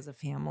 we as a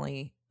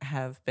family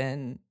have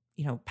been,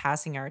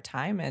 passing our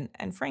time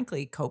and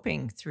frankly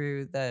coping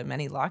through the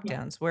many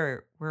lockdowns. Yeah.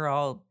 We're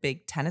all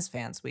big tennis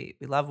fans. We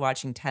love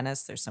watching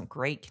tennis. There's some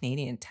great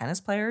Canadian tennis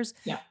players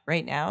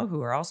right now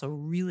who are also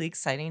really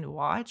exciting to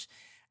watch.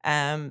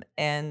 And,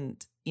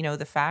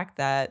 the fact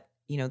that,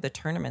 the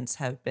tournaments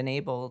have been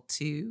able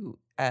to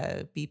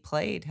be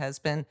played has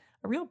been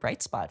a real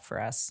bright spot for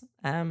us.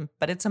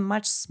 But it's a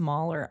much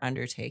smaller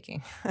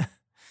undertaking.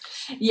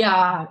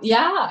 Yeah.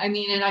 I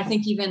mean, and I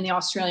think even the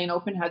Australian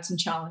Open had some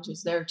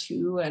challenges there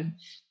too. And,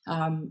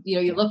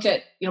 you look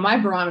at, my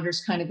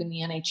barometer's kind of in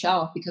the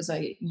NHL, because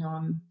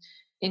I'm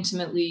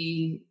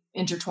intimately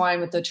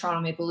intertwined with the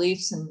Toronto Maple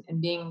Leafs and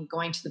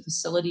going to the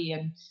facility.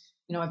 And,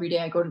 every day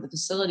I go to the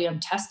facility, I'm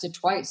tested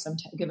twice. I'm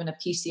given a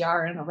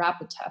PCR and a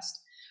rapid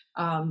test.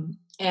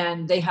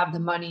 And they have the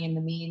money and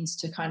the means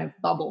to kind of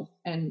bubble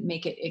and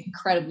make it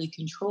incredibly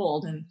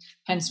controlled. And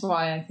hence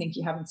why I think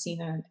you haven't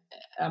seen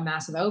a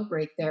massive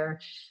outbreak there.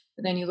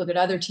 But then you look at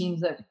other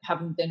teams that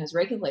haven't been as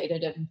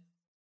regulated, and,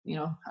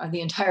 the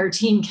entire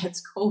team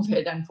gets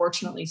COVID,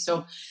 unfortunately.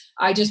 So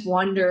I just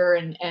wonder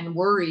and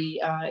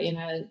worry in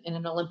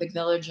an Olympic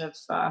village of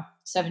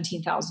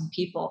 17,000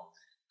 people,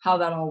 how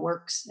that all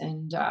works.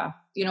 And, I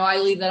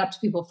leave that up to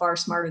people far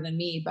smarter than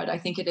me, but I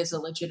think it is a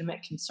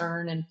legitimate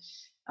concern. And,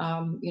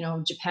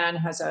 Japan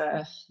has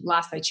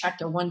last I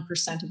checked,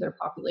 1% of their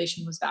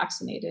population was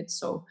vaccinated.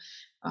 So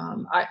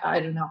I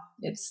don't know.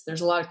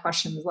 There's a lot of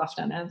questions left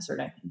unanswered,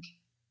 I think.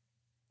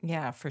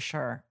 Yeah, for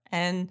sure.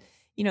 And,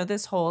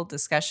 this whole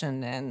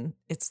discussion, and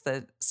it's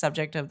the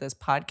subject of this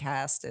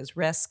podcast, is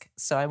risk.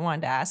 So I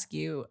wanted to ask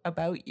you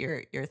about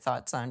your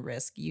thoughts on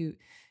risk. You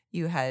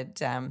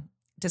had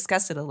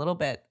discussed it a little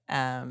bit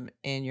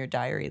in your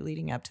diary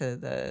leading up to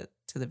the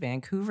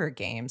Vancouver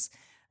games,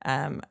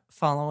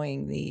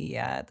 following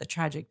the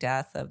tragic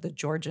death of the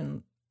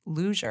Georgian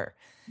luger.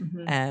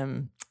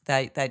 Mhm.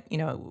 That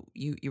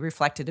you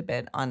reflected a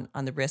bit on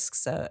the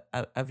risks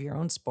of your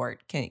own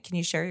sport. Can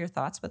you share your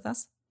thoughts with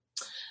us?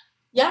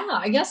 Yeah,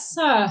 I guess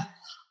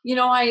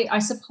I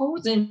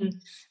suppose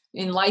in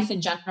life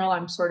in general,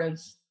 I'm sort of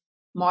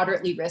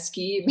moderately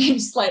risky, maybe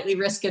slightly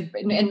risky.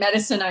 In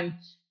medicine,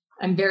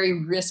 I'm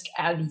very risk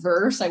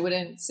adverse. I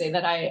wouldn't say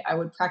that I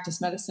would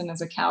practice medicine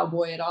as a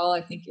cowboy at all.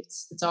 I think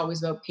it's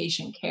always about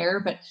patient care.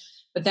 But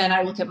then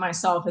I look at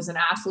myself as an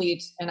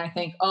athlete and I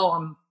think,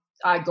 oh,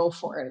 I go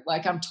for it.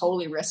 Like I'm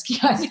totally risky.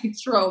 I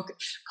throw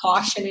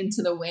caution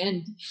into the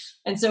wind.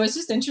 And so it's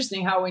just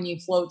interesting how when you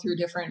float through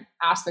different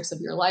aspects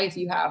of your life,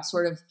 you have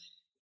sort of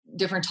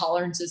different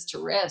tolerances to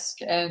risk.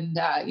 And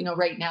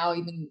right now,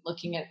 even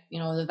looking at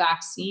the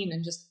vaccine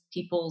and just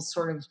people's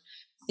sort of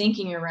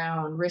thinking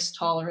around risk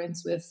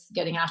tolerance with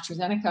getting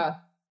AstraZeneca,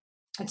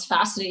 it's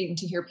fascinating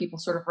to hear people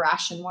sort of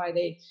ration why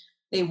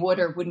they would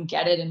or wouldn't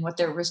get it and what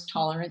their risk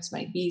tolerance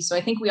might be. So I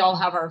think we all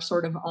have our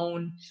sort of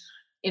own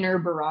inner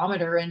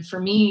barometer. And for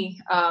me,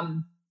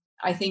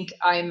 I think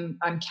I'm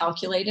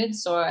calculated,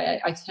 so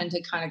I tend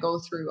to kind of go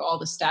through all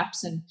the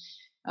steps, and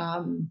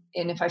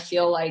if I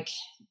feel like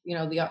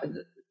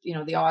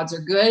the odds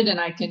are good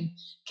and I can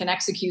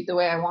execute the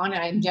way I want,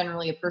 I'm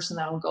generally a person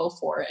that will go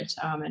for it,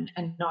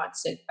 and not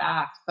sit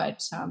back,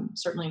 but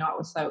certainly not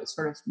without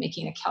sort of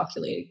making a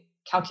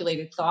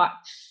calculated thought.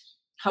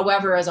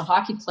 However, as a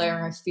hockey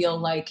player, I feel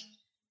like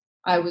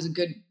I was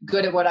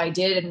good at what I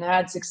did and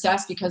had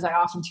success because I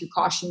often threw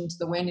caution to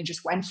the wind and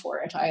just went for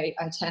it. I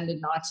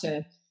tended not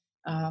to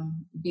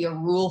be a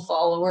rule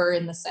follower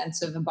in the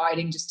sense of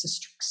abiding just to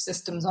strict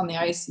systems on the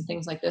ice and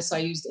things like this. I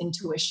used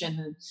intuition,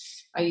 and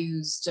I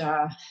used,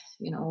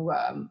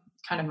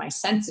 kind of my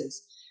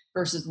senses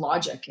versus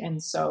logic.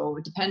 And so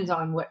it depends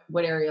on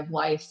what area of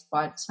life,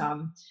 but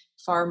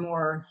far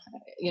more,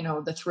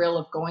 the thrill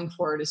of going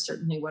for it is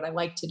certainly what I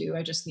like to do.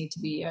 I just need to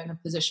be in a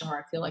position where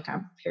I feel like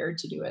I'm prepared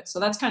to do it. So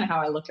that's kind of how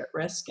I look at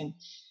risk.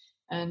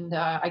 And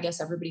I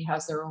guess everybody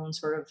has their own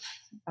sort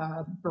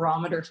of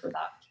barometer for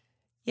that.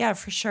 Yeah,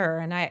 for sure.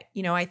 And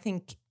I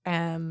think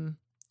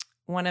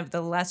one of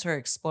the lesser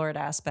explored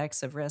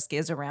aspects of risk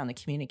is around the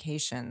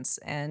communications.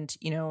 And,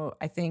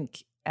 I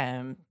think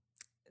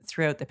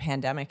throughout the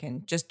pandemic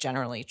and just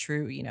generally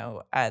true,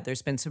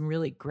 there's been some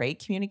really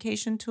great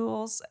communication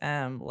tools,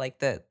 like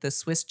the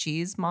Swiss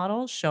cheese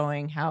model,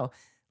 showing how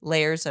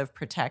layers of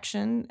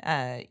protection,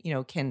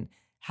 can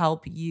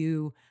help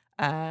you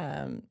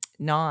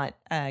not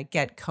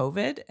get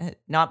COVID,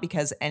 not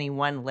because any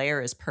one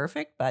layer is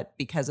perfect, but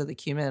because of the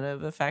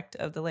cumulative effect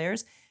of the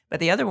layers. But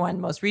the other one,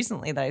 most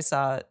recently, that I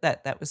saw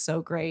that was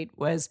so great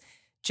was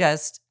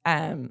just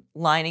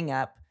lining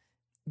up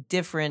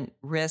different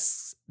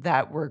risks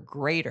that were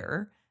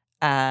greater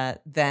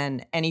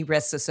than any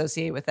risks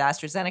associated with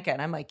AstraZeneca.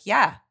 And I'm like,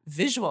 yeah,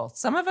 visual.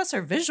 Some of us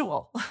are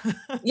visual.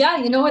 Yeah,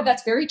 you know what?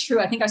 That's very true.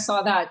 I think I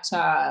saw that,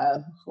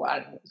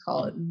 what do you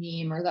call it,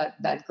 meme, or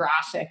that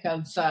graphic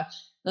of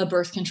the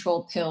birth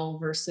control pill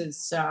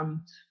versus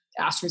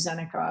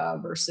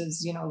AstraZeneca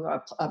versus,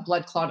 a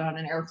blood clot on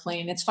an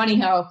airplane. It's funny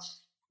how,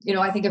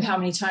 I think of how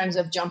many times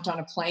I've jumped on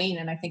a plane,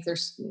 and I think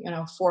there's,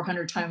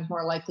 400 times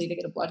more likely to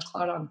get a blood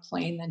clot on a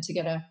plane than to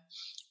get a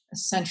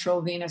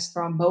central venous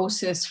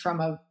thrombosis from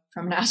an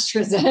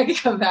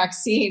AstraZeneca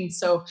vaccine.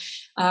 So,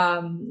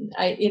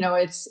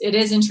 it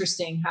is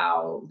interesting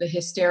how the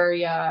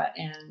hysteria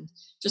and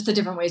just the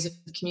different ways of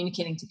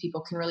communicating to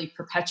people can really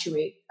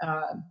perpetuate,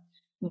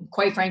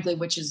 quite frankly,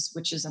 which is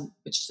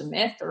a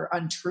myth or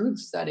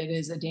untruth, that it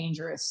is a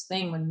dangerous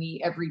thing when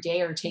we every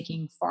day are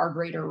taking far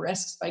greater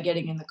risks by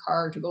getting in the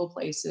car to go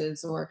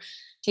places or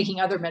taking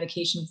other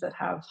medications that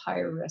have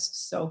higher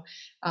risks. So,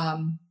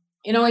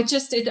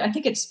 I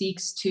think it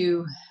speaks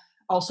to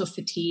also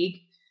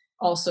fatigue,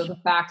 also the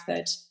fact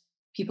that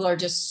people are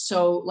just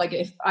so, like,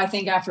 if I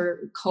think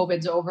after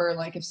COVID's over,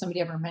 like if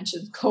somebody ever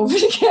mentions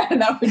COVID again,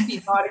 that would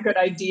be not a good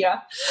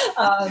idea.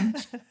 And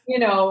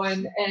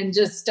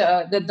just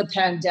the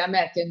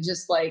pandemic and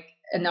just like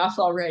enough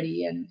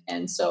already.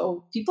 And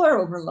so people are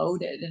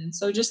overloaded. And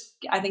so just,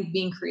 I think,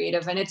 being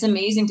creative, and it's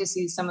amazing to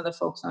see some of the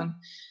folks on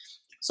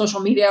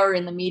social media or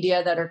in the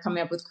media that are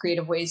coming up with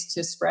creative ways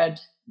to spread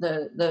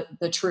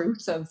the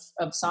truth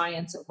of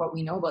science, of what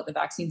we know about the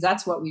vaccines.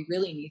 That's what we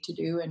really need to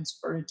do, and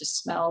sort of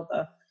dispel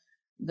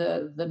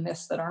the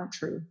myths that aren't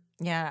true.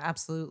 Yeah,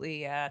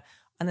 absolutely. On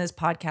this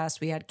podcast,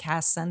 we had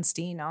Cass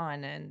Sunstein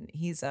on, and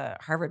he's a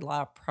Harvard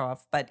Law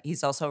prof, but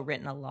he's also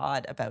written a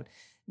lot about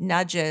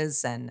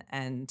nudges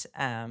and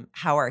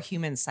how our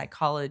human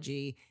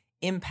psychology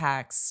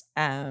impacts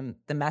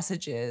the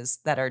messages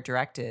that are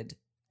directed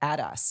at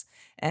us.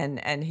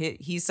 And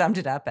he summed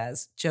it up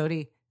as,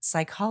 Jody,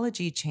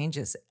 psychology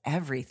changes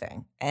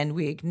everything, and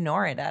we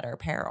ignore it at our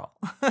peril.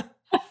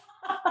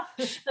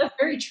 That's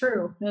very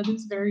true. That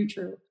is very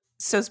true.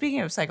 So speaking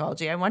of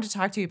psychology, I want to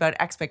talk to you about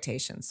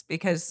expectations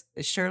because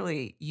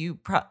surely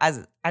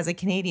as a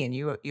Canadian,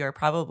 you are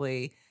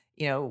probably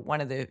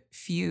one of the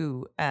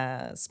few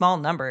small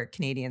number of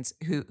Canadians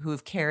who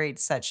have carried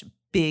such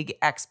big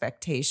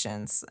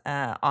expectations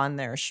on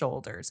their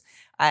shoulders.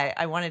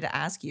 I wanted to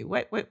ask you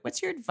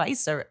what's your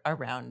advice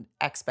around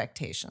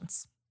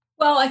expectations?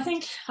 Well, I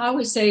think I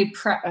always say,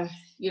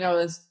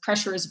 as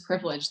pressure is a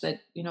privilege, that,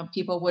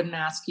 people wouldn't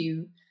ask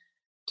you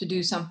to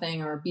do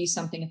something or be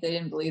something if they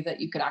didn't believe that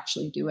you could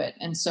actually do it.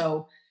 And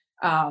so,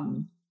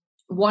 um,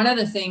 one of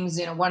the things,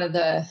 one of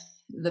the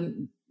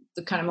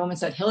kind of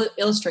moments that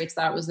illustrates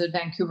that was the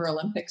Vancouver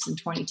Olympics in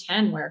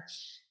 2010, where,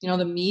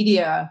 the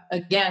media,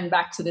 again,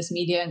 back to this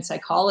media and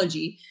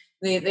psychology,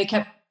 they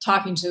kept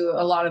talking to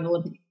a lot of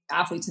Olympic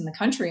athletes in the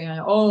country and,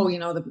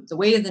 the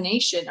weight of the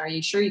nation, are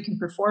you sure you can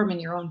perform in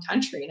your own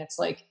country? And it's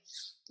like,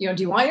 do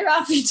you want your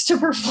athletes to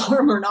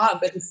perform or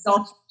not? But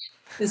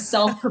this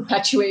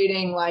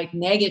self-perpetuating like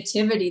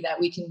negativity that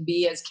we can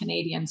be as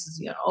Canadians is,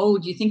 do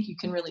you think you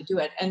can really do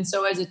it? And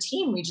so as a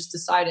team, we just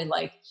decided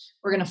like,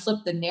 we're going to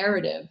flip the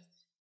narrative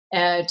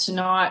to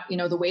not,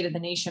 the weight of the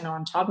nation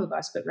on top of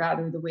us, but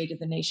rather the weight of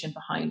the nation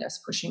behind us,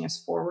 pushing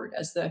us forward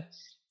as the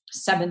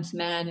seventh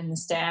man in the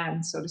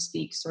stand, so to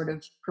speak, sort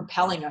of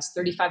propelling us,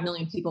 35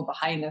 million people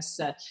behind us,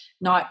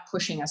 not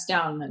pushing us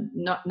down. And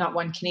not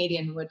one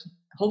Canadian would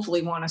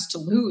hopefully want us to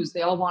lose.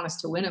 They all want us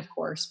to win, of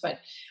course. But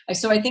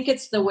so I think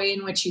it's the way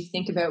in which you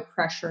think about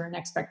pressure and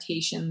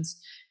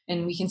expectations.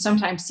 And we can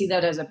sometimes see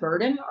that as a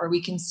burden, or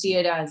we can see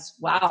it as,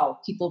 wow,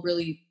 people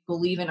really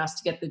believe in us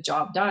to get the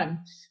job done.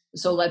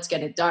 So let's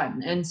get it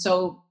done. And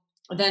so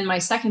then my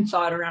second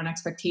thought around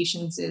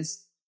expectations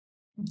is,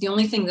 the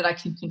only thing that I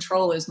can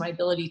control is my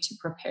ability to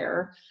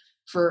prepare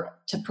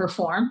to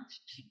perform.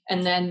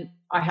 And then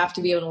I have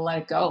to be able to let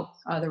it go.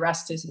 The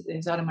rest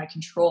is out of my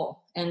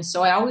control. And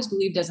so I always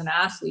believed as an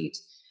athlete,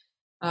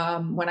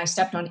 when I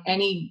stepped into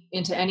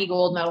any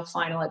gold medal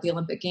final at the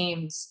Olympic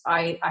Games,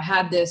 I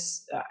had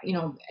this,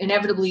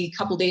 inevitably a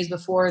couple days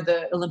before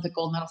the Olympic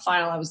gold medal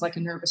final, I was like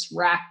a nervous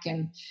wreck,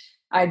 and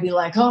I'd be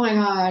like, oh my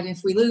God,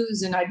 if we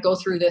lose, and I'd go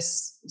through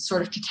this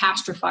sort of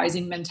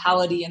catastrophizing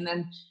mentality. And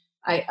then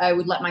I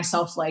would let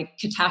myself like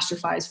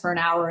catastrophize for an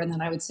hour. And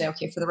then I would say,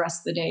 okay, for the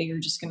rest of the day, you're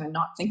just going to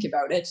not think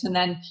about it. And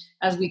then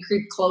as we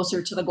creep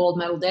closer to the gold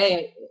medal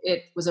day,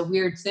 it was a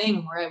weird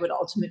thing where I would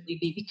ultimately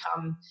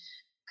become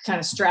kind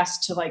of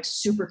stressed to like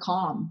super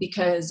calm,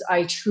 because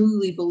I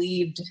truly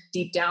believed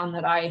deep down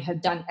that I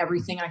had done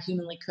everything I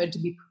humanly could to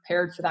be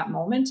prepared for that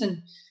moment.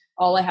 And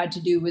all I had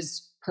to do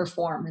was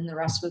perform, and the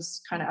rest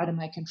was kind of out of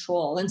my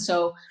control. And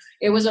so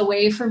it was a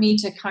way for me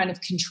to kind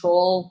of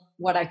control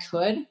what I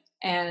could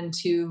and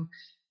to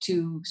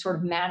sort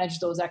of manage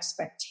those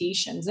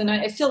expectations. And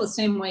I feel the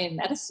same way in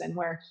medicine,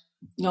 where,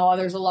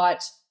 there's a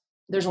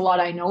lot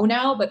I know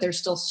now, but there's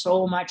still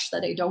so much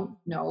that I don't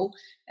know.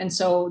 And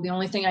so the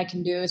only thing I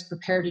can do is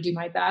prepare to do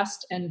my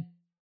best. And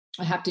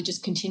I have to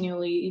just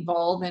continually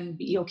evolve and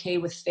be okay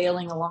with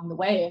failing along the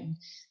way and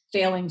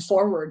failing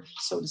forward,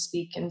 so to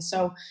speak. And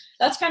so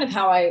that's kind of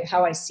how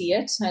I see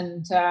it.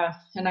 And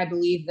I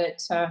believe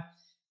that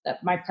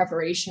my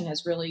preparation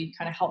has really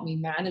kind of helped me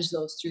manage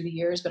those through the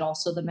years, but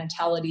also the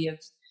mentality of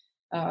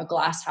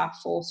glass half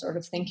full sort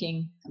of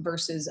thinking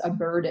versus a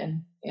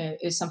burden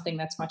is something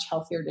that's much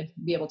healthier to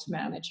be able to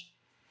manage.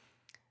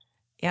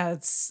 Yeah,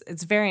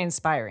 it's very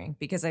inspiring,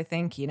 because I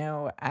think,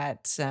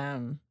 at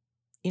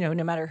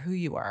no matter who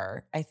you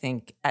are, I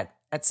think at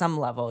some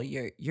level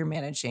you're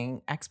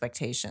managing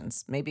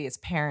expectations. Maybe it's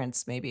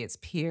parents, maybe it's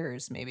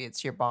peers, maybe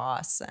it's your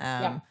boss.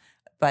 Yeah.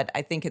 But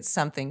I think it's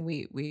something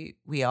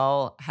we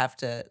all have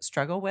to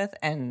struggle with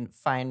and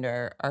find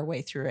our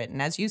way through it. And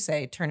as you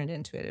say, turn it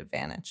into an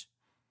advantage.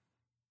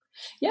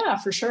 Yeah,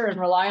 for sure. And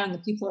rely on the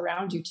people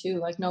around you too.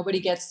 Like nobody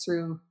gets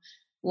through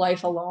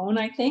life alone,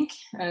 I think.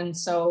 And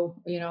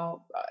so,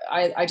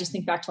 I just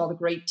think back to all the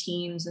great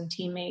teams and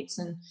teammates,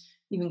 and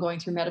even going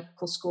through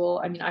medical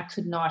school. I mean, I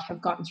could not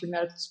have gotten through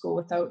medical school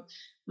without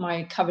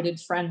my coveted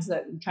friends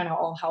that kind of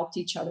all helped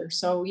each other.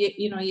 So,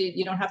 you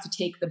don't have to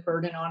take the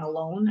burden on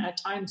alone at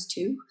times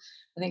too.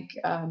 I think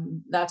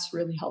that's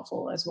really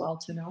helpful as well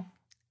to know.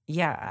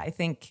 Yeah, I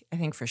think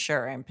for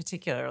sure, and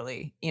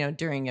particularly,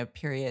 during a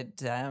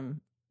period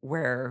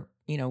where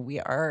we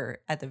are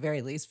at the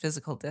very least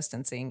physical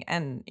distancing,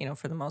 and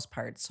for the most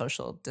part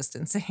social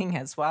distancing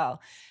as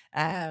well.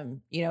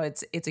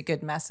 It's a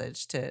good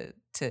message to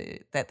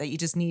that you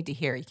just need to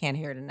hear. You can't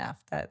hear it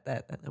enough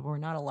that we're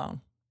not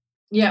alone.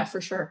 Yeah,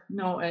 for sure.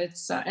 No,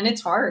 and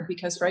it's hard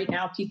because right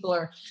now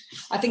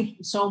I think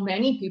so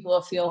many people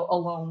feel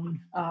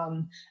alone,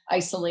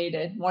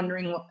 isolated,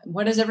 wondering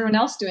what is everyone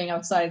else doing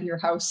outside your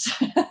house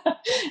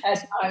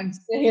at times,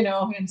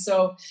 and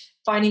so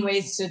finding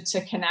ways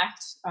to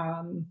connect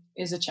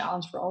is a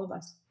challenge for all of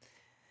us.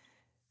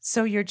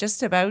 So you're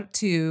just about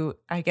to,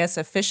 I guess,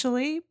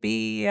 officially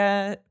be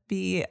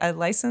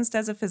licensed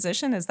as a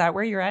physician. Is that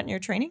where you're at in your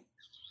training?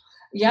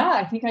 Yeah,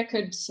 I think I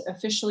could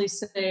officially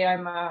say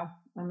I'm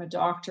I'm a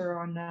doctor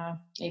on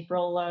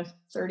April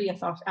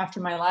 30th after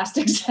my last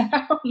exam.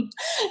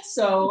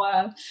 So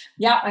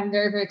yeah, I'm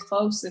very, very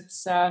close.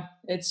 It's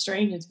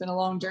strange. It's been a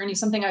long journey.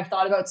 Something I've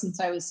thought about since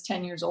I was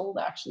 10 years old,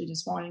 actually,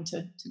 just wanting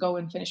to go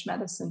and finish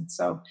medicine.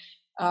 So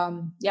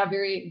yeah,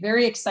 very,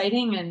 very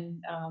exciting,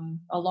 and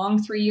a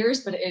long 3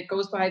 years, but it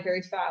goes by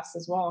very fast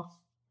as well.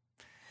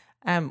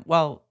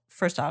 Well,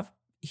 first off,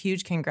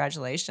 huge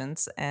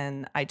congratulations.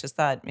 And I just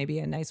thought maybe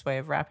a nice way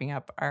of wrapping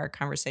up our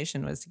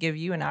conversation was to give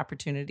you an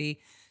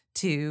opportunity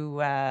to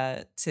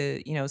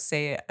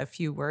say a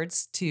few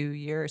words to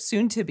your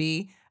soon to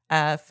be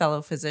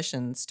fellow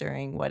physicians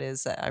during what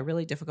is a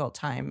really difficult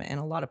time in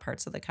a lot of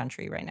parts of the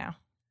country right now.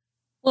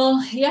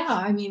 Well, yeah,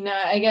 I mean,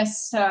 I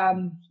guess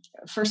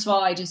first of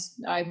all, I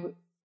don't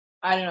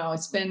know.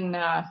 It's been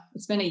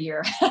a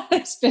year.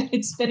 It's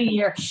been a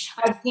year.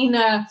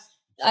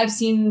 I've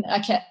seen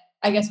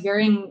I guess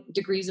varying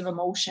degrees of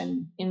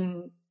emotion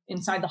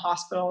inside the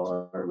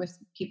hospital or with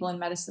people in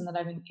medicine that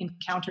I've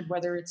encountered.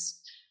 Whether it's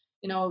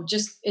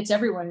just it's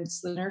everyone.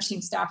 It's the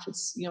nursing staff.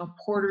 It's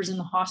porters in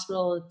the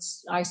hospital.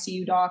 It's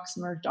ICU docs,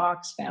 emerg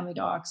docs, family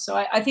docs. So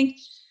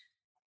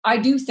I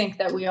do think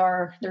that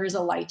there is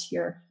a light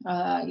here.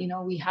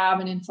 We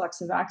have an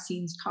influx of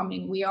vaccines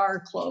coming. We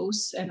are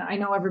close. And I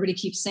know everybody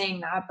keeps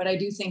saying that, but I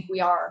do think we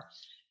are.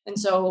 And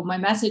so my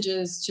message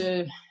is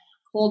to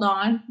hold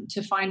on,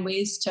 to find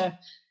ways to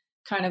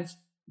kind of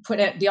put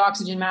the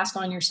oxygen mask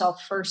on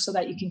yourself first so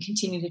that you can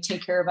continue to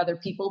take care of other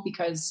people,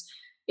 because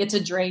it's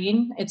a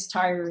drain, it's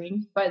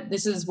tiring, but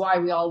this is why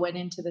we all went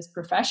into this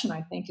profession,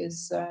 I think,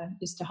 is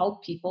to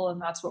help people.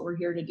 And that's what we're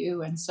here to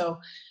do. And so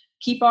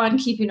keep on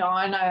keeping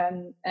on.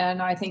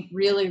 And I think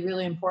really,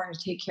 really important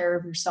to take care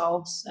of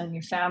yourselves and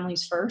your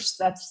families first.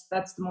 That's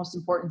the most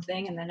important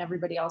thing. And then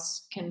everybody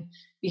else can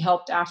be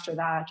helped after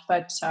that.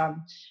 But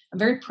I'm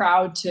very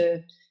proud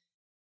to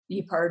be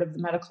a part of the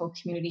medical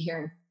community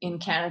here in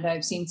Canada.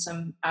 I've seen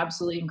some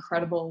absolutely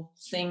incredible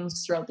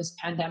things throughout this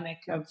pandemic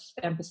of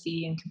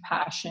empathy and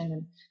compassion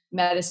and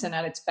medicine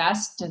at its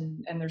best.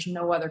 And there's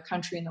no other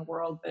country in the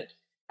world that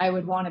I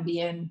would want to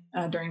be in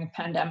during a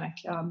pandemic.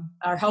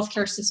 Our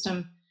healthcare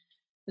system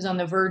is on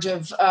the verge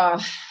of,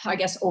 I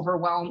guess,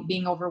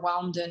 being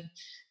overwhelmed, and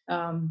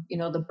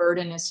the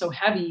burden is so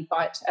heavy.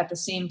 But at the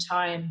same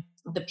time,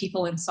 the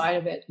people inside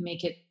of it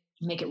make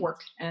it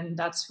work, and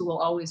that's who will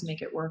always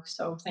make it work.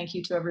 So thank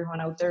you to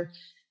everyone out there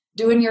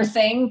doing your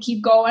thing.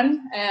 Keep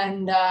going,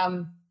 and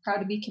proud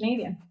to be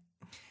Canadian.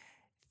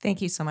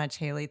 Thank you so much,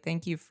 Hayley.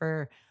 Thank you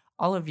for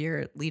all of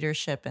your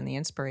leadership and the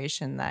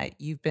inspiration that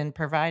you've been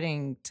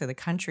providing to the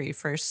country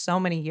for so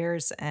many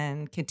years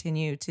and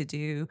continue to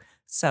do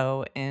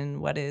so in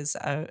what is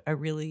a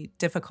really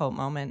difficult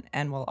moment.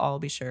 And we'll all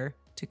be sure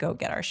to go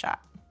get our shot.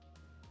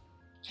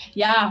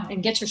 Yeah,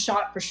 and get your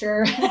shot for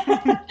sure.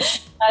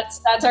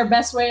 That's our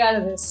best way out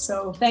of this.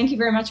 So thank you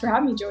very much for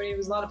having me, Jody. It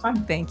was a lot of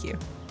fun. Thank you.